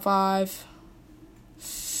 Ramsey's top 5.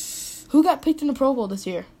 Who got picked in the Pro Bowl this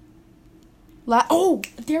year?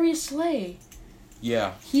 Darius Slay.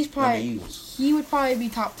 Yeah. He would probably be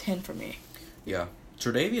top 10 for me. Yeah.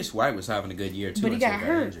 Tre'Davious White was having a good year, too. But he got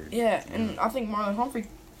hurt. Yeah, and I think Marlon Humphrey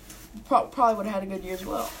probably would have had a good year as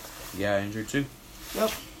well. Yeah, injured, too.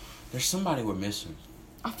 Yep. There's somebody we're missing.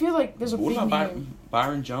 I feel like there's a big name.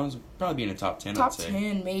 Byron Jones would probably be in the top 10, Top I'd say.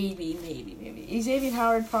 10, maybe. Xavier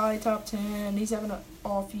Howard probably top 10. He's having an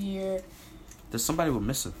off year. There's somebody we're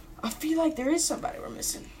missing. I feel like there is somebody we're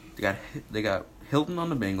missing. They got Hilton on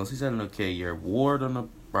the Bengals. He's had an okay year. Ward on the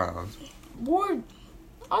Browns.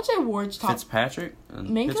 I'd say Ward's top. Fitzpatrick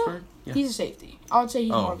in Minka? Pittsburgh. Yeah. He's a safety. I would say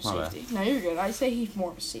he's more of a safety. No, you're good. I'd say he's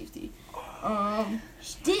more of a safety.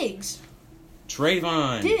 Diggs.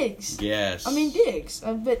 Trayvon. Diggs. Yes. I mean Diggs.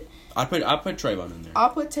 But I put Trayvon in there. I'll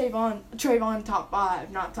put Trayvon top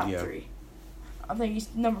 5, not top 3. I think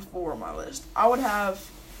he's number 4 on my list. I would have.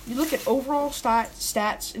 You look at overall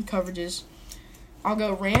stats and coverages. I'll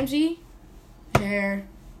go Ramsey, Hare,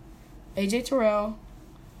 AJ Terrell,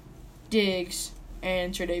 Diggs,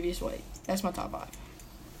 and Tre'Davious White. That's my top 5.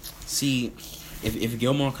 See, if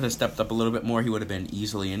Gilmore could have stepped up a little bit more, he would have been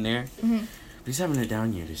easily in there. Mm-hmm. But he's having a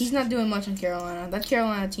down year. He's not doing much in Carolina. That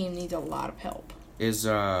Carolina team needs a lot of help.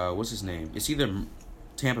 What's his name? It's either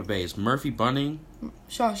Tampa Bay. It's Murphy Bunting.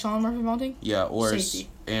 Sean Murphy Bunting? Yeah, or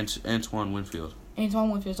Antoine Winfield.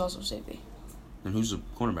 Antoine Winfield's also safety. And who's the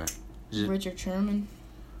cornerback? Richard Sherman.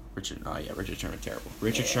 Richard Sherman, terrible.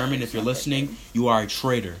 Richard Sherman, if you're listening, you are a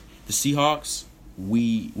traitor. The Seahawks,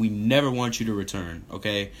 we never want you to return,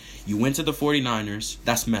 okay? You went to the 49ers.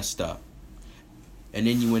 That's messed up. And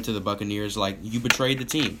then you went to the Buccaneers. Like, you betrayed the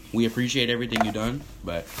team. We appreciate everything you've done,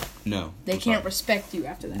 but no. They can't respect you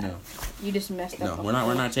after that. No. You just messed up. No, we're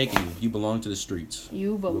not taking you. You belong to the streets.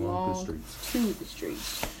 You belong to the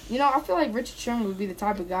streets. You know, I feel like Richard Sherman would be the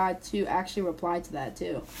type of guy to actually reply to that,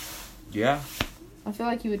 too. Yeah. I feel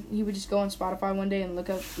like he would just go on Spotify one day and look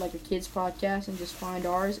up, like, a kid's podcast and just find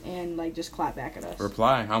ours and, like, just clap back at us.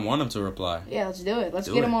 Reply. I want him to reply. Yeah, let's do it. Let's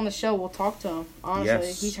get him on the show. We'll talk to him.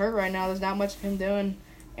 Honestly, he's hurt right now. There's not much of him doing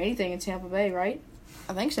anything in Tampa Bay, right?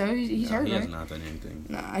 I think so. He's hurt, he right? has not done anything.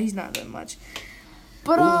 Nah, he's not done much.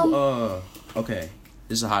 But, okay.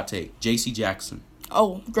 This is a hot take. J.C. Jackson.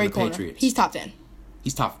 Oh, great corner. Patriots. He's top 10.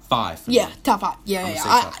 He's top 5. Yeah, top 5. Yeah.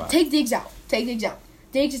 Top 5. Take Diggs out.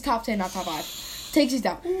 Diggs is top 10, not top 5. Take Diggs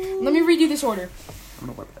out. Let me redo this order. I'm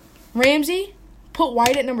gonna work that. Ramsey, put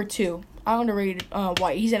White at number 2. I underrated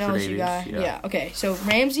White. He's an LSU guy. Yeah. Okay. So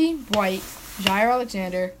Ramsey, White, Jair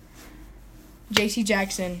Alexander, J.C.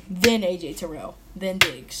 Jackson, then AJ Terrell, then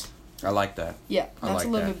Diggs. I like that. Yeah, that's a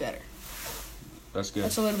little bit better. That's good.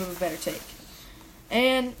 That's a little bit of a better take.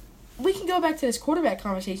 And we can go back to this quarterback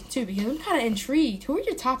conversation too, because I'm kind of intrigued. Who are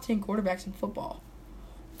your top 10 quarterbacks in football?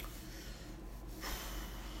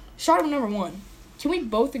 Start with number 1. Can we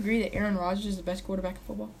both agree that Aaron Rodgers is the best quarterback in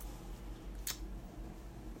football?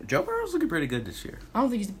 Joe Burrow's looking pretty good this year. I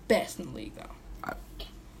don't think he's the best in the league, though.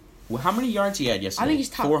 Well, how many yards he had yesterday? I think he's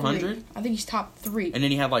top 400? 3. I think he's top 3. And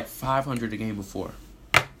then he had like 500 the game before.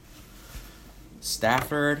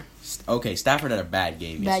 Stafford. Okay, Stafford had a bad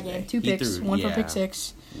game yesterday. Bad game. 2 picks. One for pick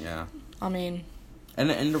 6. Yeah. I mean.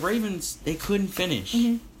 And the Ravens, they couldn't finish.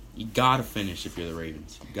 Mm-hmm. You got to finish if you're the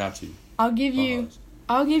Ravens. You got to. I'll give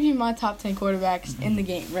you my top 10 quarterbacks in the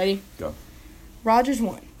game. Ready? Go. Rodgers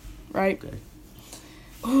 1, right? Okay.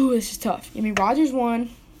 Ooh, this is tough. Give me Rodgers 1.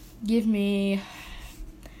 Give me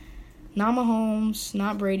not Mahomes,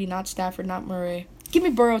 not Brady, not Stafford, not Murray. Give me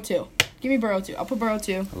Burrow 2. I'll put Burrow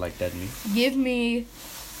 2. I like that. Give me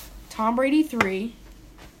Tom Brady 3.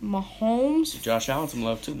 Mahomes. Josh Allen some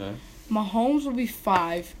love too, man. Mahomes would be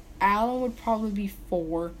 5. Allen would probably be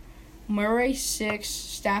 4. Murray 6.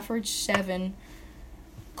 Stafford 7.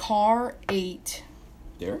 Carr 8.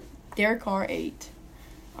 Derek Carr 8.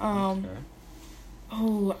 Okay.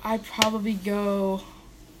 Oh, I'd probably go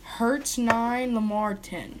Hurts 9, Lamar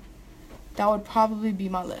 10. That would probably be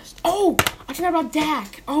my list. Oh, I forgot about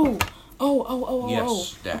Dak.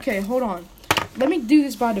 Yes, Dak. Okay, hold on. Let me do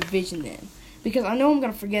this by division then, because I know I'm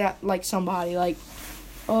gonna forget like somebody. Like,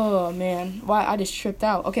 oh man, why I just tripped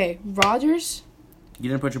out. Okay, Rodgers. You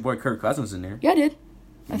didn't put your boy Kirk Cousins in there. Yeah, I did.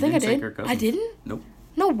 I think I did. I didn't? Nope.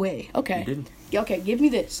 No way. Okay. You didn't. Okay, give me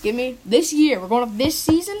this. Give me this year. We're going to this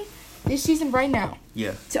season. This season right now.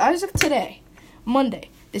 Yeah. As of today, Monday,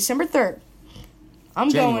 December 3rd.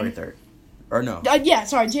 January 3rd. Or no.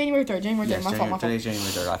 January 3rd. Yes, My fault. Today's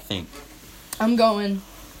January 3rd, I think. I'm going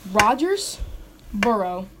Rodgers,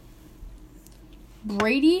 Burrow,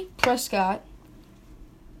 Brady, Prescott.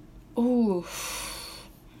 Ooh.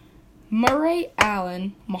 Murray,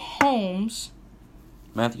 Allen, Mahomes.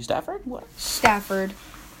 Matthew Stafford? What? Stafford,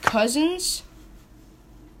 Cousins,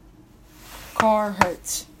 Carr,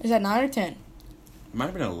 Hurts. Is that 9 or 10? It might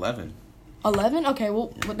have been 11. 11? Okay,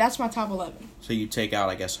 well, that's my top 11. So you take out,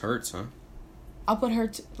 I guess, Hurts, huh? I'll put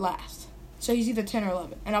Hurts last. So he's either 10 or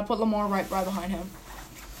 11. And I'll put Lamar right behind him.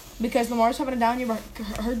 Because Lamar's having a down year, but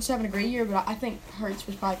Hurts is having a great year, but I think Hurts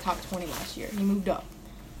was probably top 20 last year. He moved up.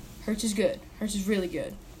 Hurts is good. Hurts is really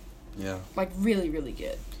good. Yeah. Like, really, really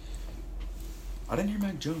good. I didn't hear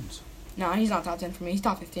Mac Jones. No, he's not top 10 for me. He's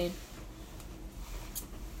top 15.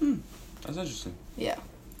 That's interesting. Yeah.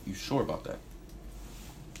 You sure about that?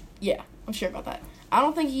 Yeah. I'm sure about that. I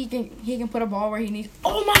don't think he can put a ball where he needs.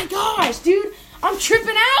 Oh my gosh, dude! I'm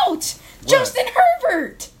tripping out. What? Justin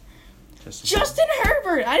Herbert. Justin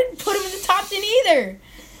Herbert. I didn't put him in the top 10 either,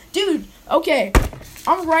 dude. Okay,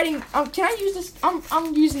 I'm writing. Can I use this?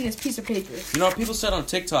 I'm using this piece of paper. You know, people said on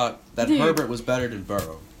TikTok that Herbert was better than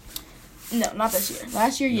Burrow. No, not this year.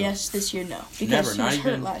 Last year, no. Yes. This year, no. Because he was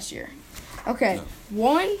hurt last year. Okay, no.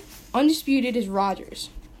 1 undisputed is Rodgers.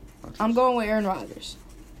 I'm going with Aaron Rodgers.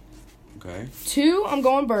 Okay. 2, I'm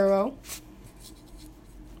going Burrow.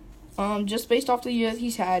 Just based off the year that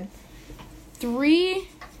he's had. 3,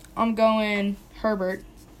 I'm going Herbert.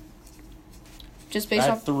 Just based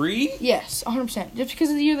off 3? Yes, 100%. Just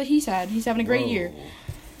because of the year that he's had. He's having a great year.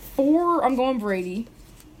 4, I'm going Brady.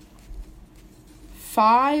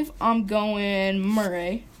 5, I'm going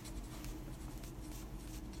Murray.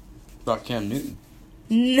 About Cam Newton.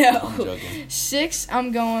 No. I'm joking. 6,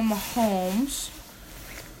 I'm going Mahomes.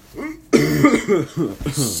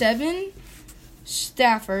 7,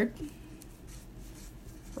 Stafford.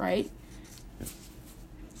 Right?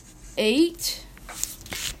 8.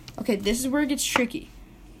 Okay, this is where it gets tricky.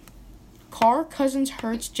 Carr, Cousins,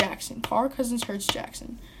 Hurts, Jackson. Carr, Cousins, Hurts,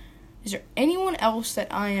 Jackson. Is there anyone else that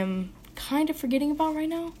I am kind of forgetting about right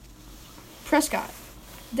now? Prescott.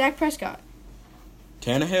 Dak Prescott.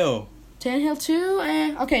 Tannehill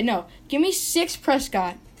too? Okay, no. Give me 6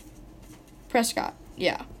 Prescott.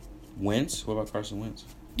 Yeah. Wentz? What about Carson Wentz?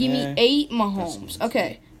 Give me 8 Mahomes.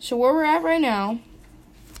 Okay, so where we're at right now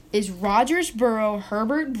is Rodgers, Burrow,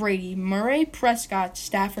 Herbert, Brady, Murray, Prescott,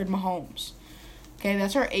 Stafford, Mahomes. Okay,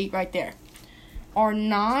 that's our 8 right there. Our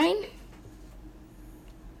 9,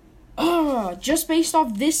 just based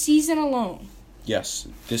off this season alone. Yes,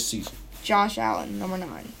 this season. Josh Allen, number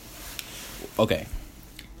 9. Okay.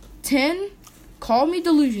 10, call me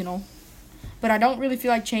delusional, but I don't really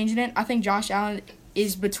feel like changing it. I think Josh Allen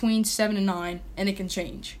is between 7 and 9, and it can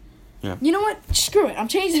change. Yeah. You know what? Screw it. I'm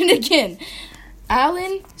changing it again.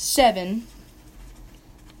 Allen, 7.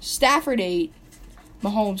 Stafford, 8.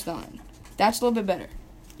 Mahomes, 9. That's a little bit better.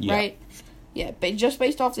 Yeah. Right? Yeah, but just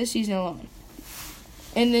based off this season alone.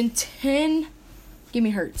 And then 10, give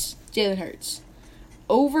me Hurts. Jalen Hurts.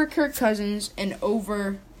 Over Kirk Cousins and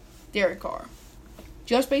over Derek Carr.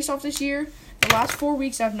 Just based off this year, the last 4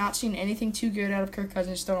 weeks, I've not seen anything too good out of Kirk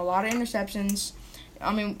Cousins. He's thrown a lot of interceptions.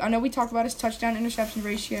 I mean, I know we talked about his touchdown-interception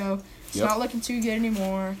ratio. It's not looking too good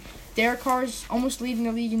anymore. Derek Carr's almost leading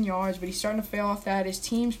the league in yards, but he's starting to fail off that. His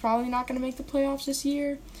team's probably not going to make the playoffs this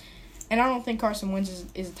year. And I don't think Carson Wentz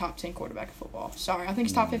is a top 10 quarterback in football. Sorry, I think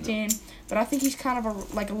he's top 15, but I think he's kind of a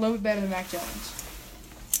little bit better than Mac Jones.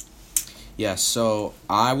 Yes, so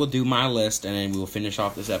I will do my list, and then we will finish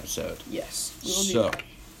off this episode. Yes, we will do that.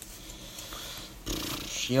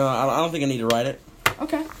 I don't think I need to write it.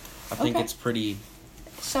 Okay. I think it's pretty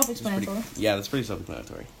self-explanatory. That's pretty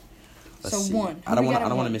self-explanatory. Let's see. 1. I don't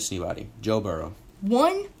want to miss anybody. Joe Burrow.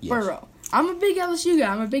 1 yes. Burrow. I'm a big LSU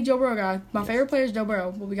guy. I'm a big Joe Burrow guy. My favorite player is Joe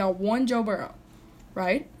Burrow, but we got 1 Joe Burrow.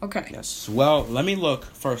 Right? Okay. Yes. Well, let me look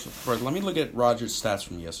first. Let me look at Rodgers' stats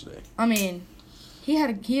from yesterday. I mean, he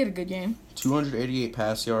had a good game. 288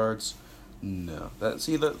 pass yards. No, that's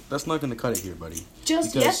not going to cut it here, buddy.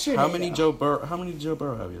 Just because yesterday. How many did Joe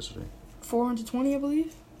Burrow have yesterday? 420, I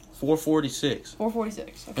believe. 446.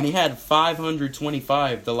 446. Okay. And he had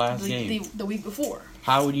 525 the last game. The week before.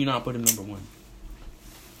 How would you not put him number 1?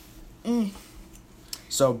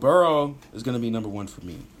 So Burrow is going to be number 1 for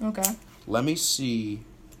me. Okay. Let me see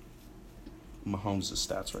Mahomes'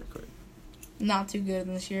 stats right quick. Not too good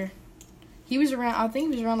this year. He was around. I think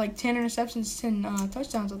he was around like 10 interceptions, 10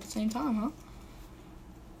 touchdowns at the same time, huh?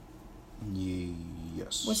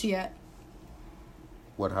 Yes. What's he at?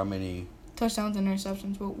 What? How many? Touchdowns and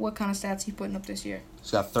interceptions. What kind of stats he putting up this year?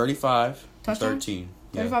 He's got 35, touchdowns? 13.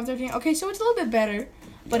 35, 13. Okay, so it's a little bit better,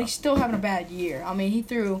 but he's still having a bad year. I mean, he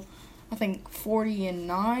threw, I think,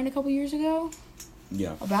 40-9 a couple years ago.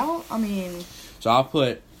 Yeah. So I'll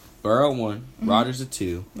put Burrow 1, Rodgers at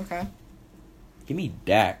 2. Okay. Give me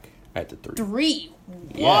Dak at the 3. 3?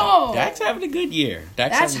 Yeah, whoa! Dak's having a good year.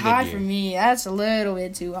 That's high for me. That's a little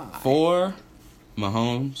bit too high. 4,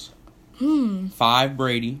 Mahomes. 5,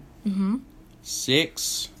 Brady.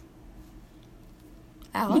 6,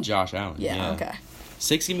 Allen? Give me Josh Allen. Yeah, okay.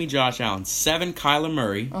 6, give me Josh Allen. 7, Kyler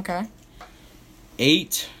Murray. Okay.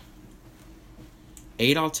 8,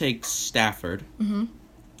 I'll take Stafford.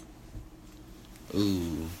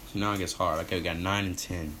 Ooh, now it gets hard. Okay, we got 9 and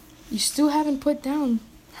 10. You still haven't put down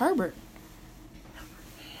Herbert.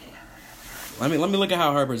 Let me look at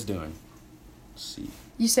how Herbert's doing. Let's see.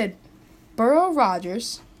 You said Burrow,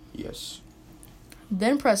 Rodgers. Yes.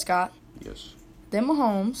 Then Prescott. Yes. Then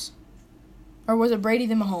Mahomes. Or was it Brady,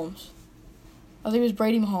 then Mahomes? I think it was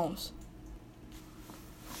Brady Mahomes.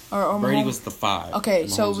 Or Brady Mahomes. was the 5. Okay,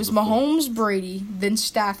 so it was Mahomes, 4. Brady, then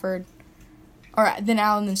Stafford. All right, then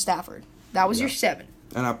Allen, then Stafford. That was your 7.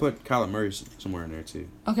 And I put Kyler Murray somewhere in there, too.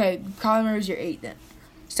 Okay, Kyler Murray's your 8 then.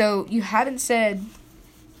 So you haven't said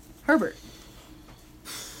Herbert.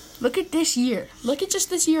 Look at this year. Look at just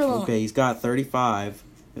this year alone. Okay, he's got 35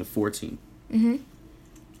 and 14. Mm-hmm.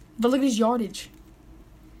 But look at his yardage.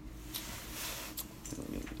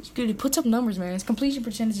 Dude, he puts up numbers, man. His completion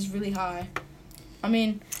percentage is really high. I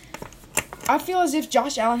mean, I feel as if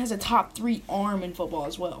Josh Allen has a top 3 arm in football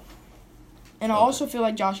as well. And I also feel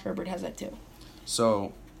like Josh Herbert has that too.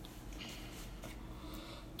 So,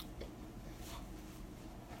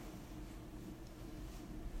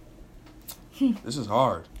 this is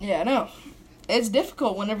hard. Yeah, I know. It's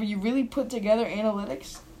difficult whenever you really put together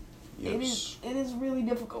analytics. Yes. It is really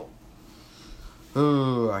difficult.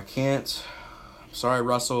 Oh, I can't. I'm sorry,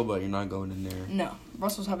 Russell, but you're not going in there. No,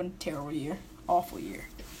 Russell's having a terrible year. Awful year.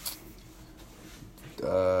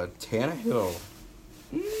 Tannehill.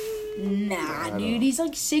 Nah, dude, he's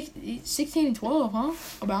like 16 and 12, huh?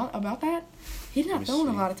 About that? He's not throwing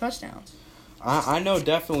a lot of touchdowns. I know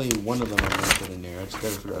definitely one of them I'm going to put in there. I just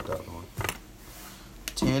got to figure out that one.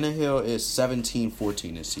 Tannehill is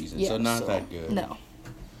 17-14 this season, so not that good. No.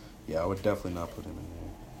 Yeah, I would definitely not put him in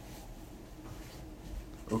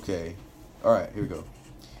there. Okay. All right, here we go.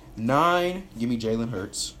 9, give me Jalen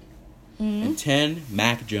Hurts. And 10,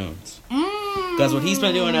 Mac Jones. Because what he's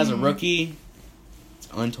been doing as a rookie, it's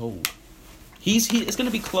untold. It's going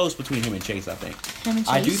to be close between him and Chase, I think. Him and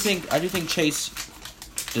Chase? I do think Chase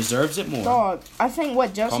deserves it more. Dog, I think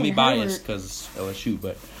what Justin Herbert... Call me biased because LSU,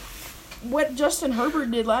 but... What Justin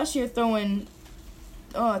Herbert did last year throwing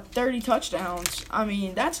 30 touchdowns, I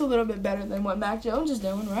mean, that's a little bit better than what Mac Jones is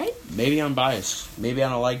doing, right? Maybe I'm biased. Maybe I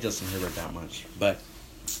don't like Justin Herbert that much, but...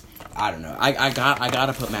 I don't know. I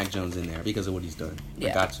gotta put Mac Jones in there because of what he's done.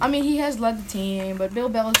 Yeah. I mean, he has led the team, but Bill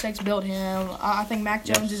Belichick's built him. I think Mac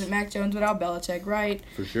Jones isn't Mac Jones without Belichick, right?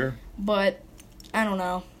 For sure. But I don't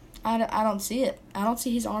know. I don't see it. I don't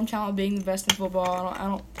see his arm talent being the best in football. I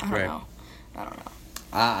don't know. I don't know.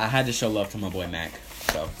 I had to show love to my boy Mac.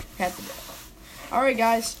 So had to do. All right,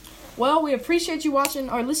 guys. Well, we appreciate you watching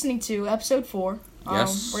or listening to episode 4.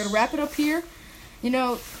 Yes. We're gonna wrap it up here. You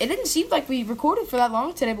know, it didn't seem like we recorded for that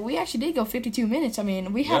long today, but we actually did go 52 minutes. I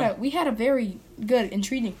mean, we had a very good,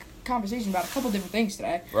 intriguing conversation about a couple different things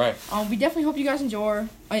today. Right. We definitely hope you guys enjoy.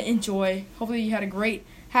 Hopefully, you had a great,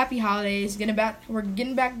 happy holidays. We're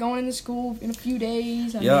getting back going into school in a few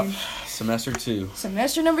days. I mean, semester 2.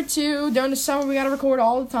 Semester number 2. During the summer, we got to record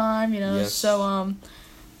all the time. You know, yes. So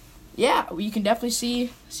you can definitely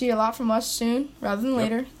see a lot from us soon rather than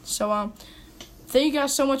later. So thank you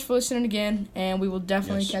guys so much for listening again, and we will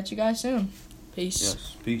definitely catch you guys soon. Peace.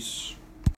 Yes, peace.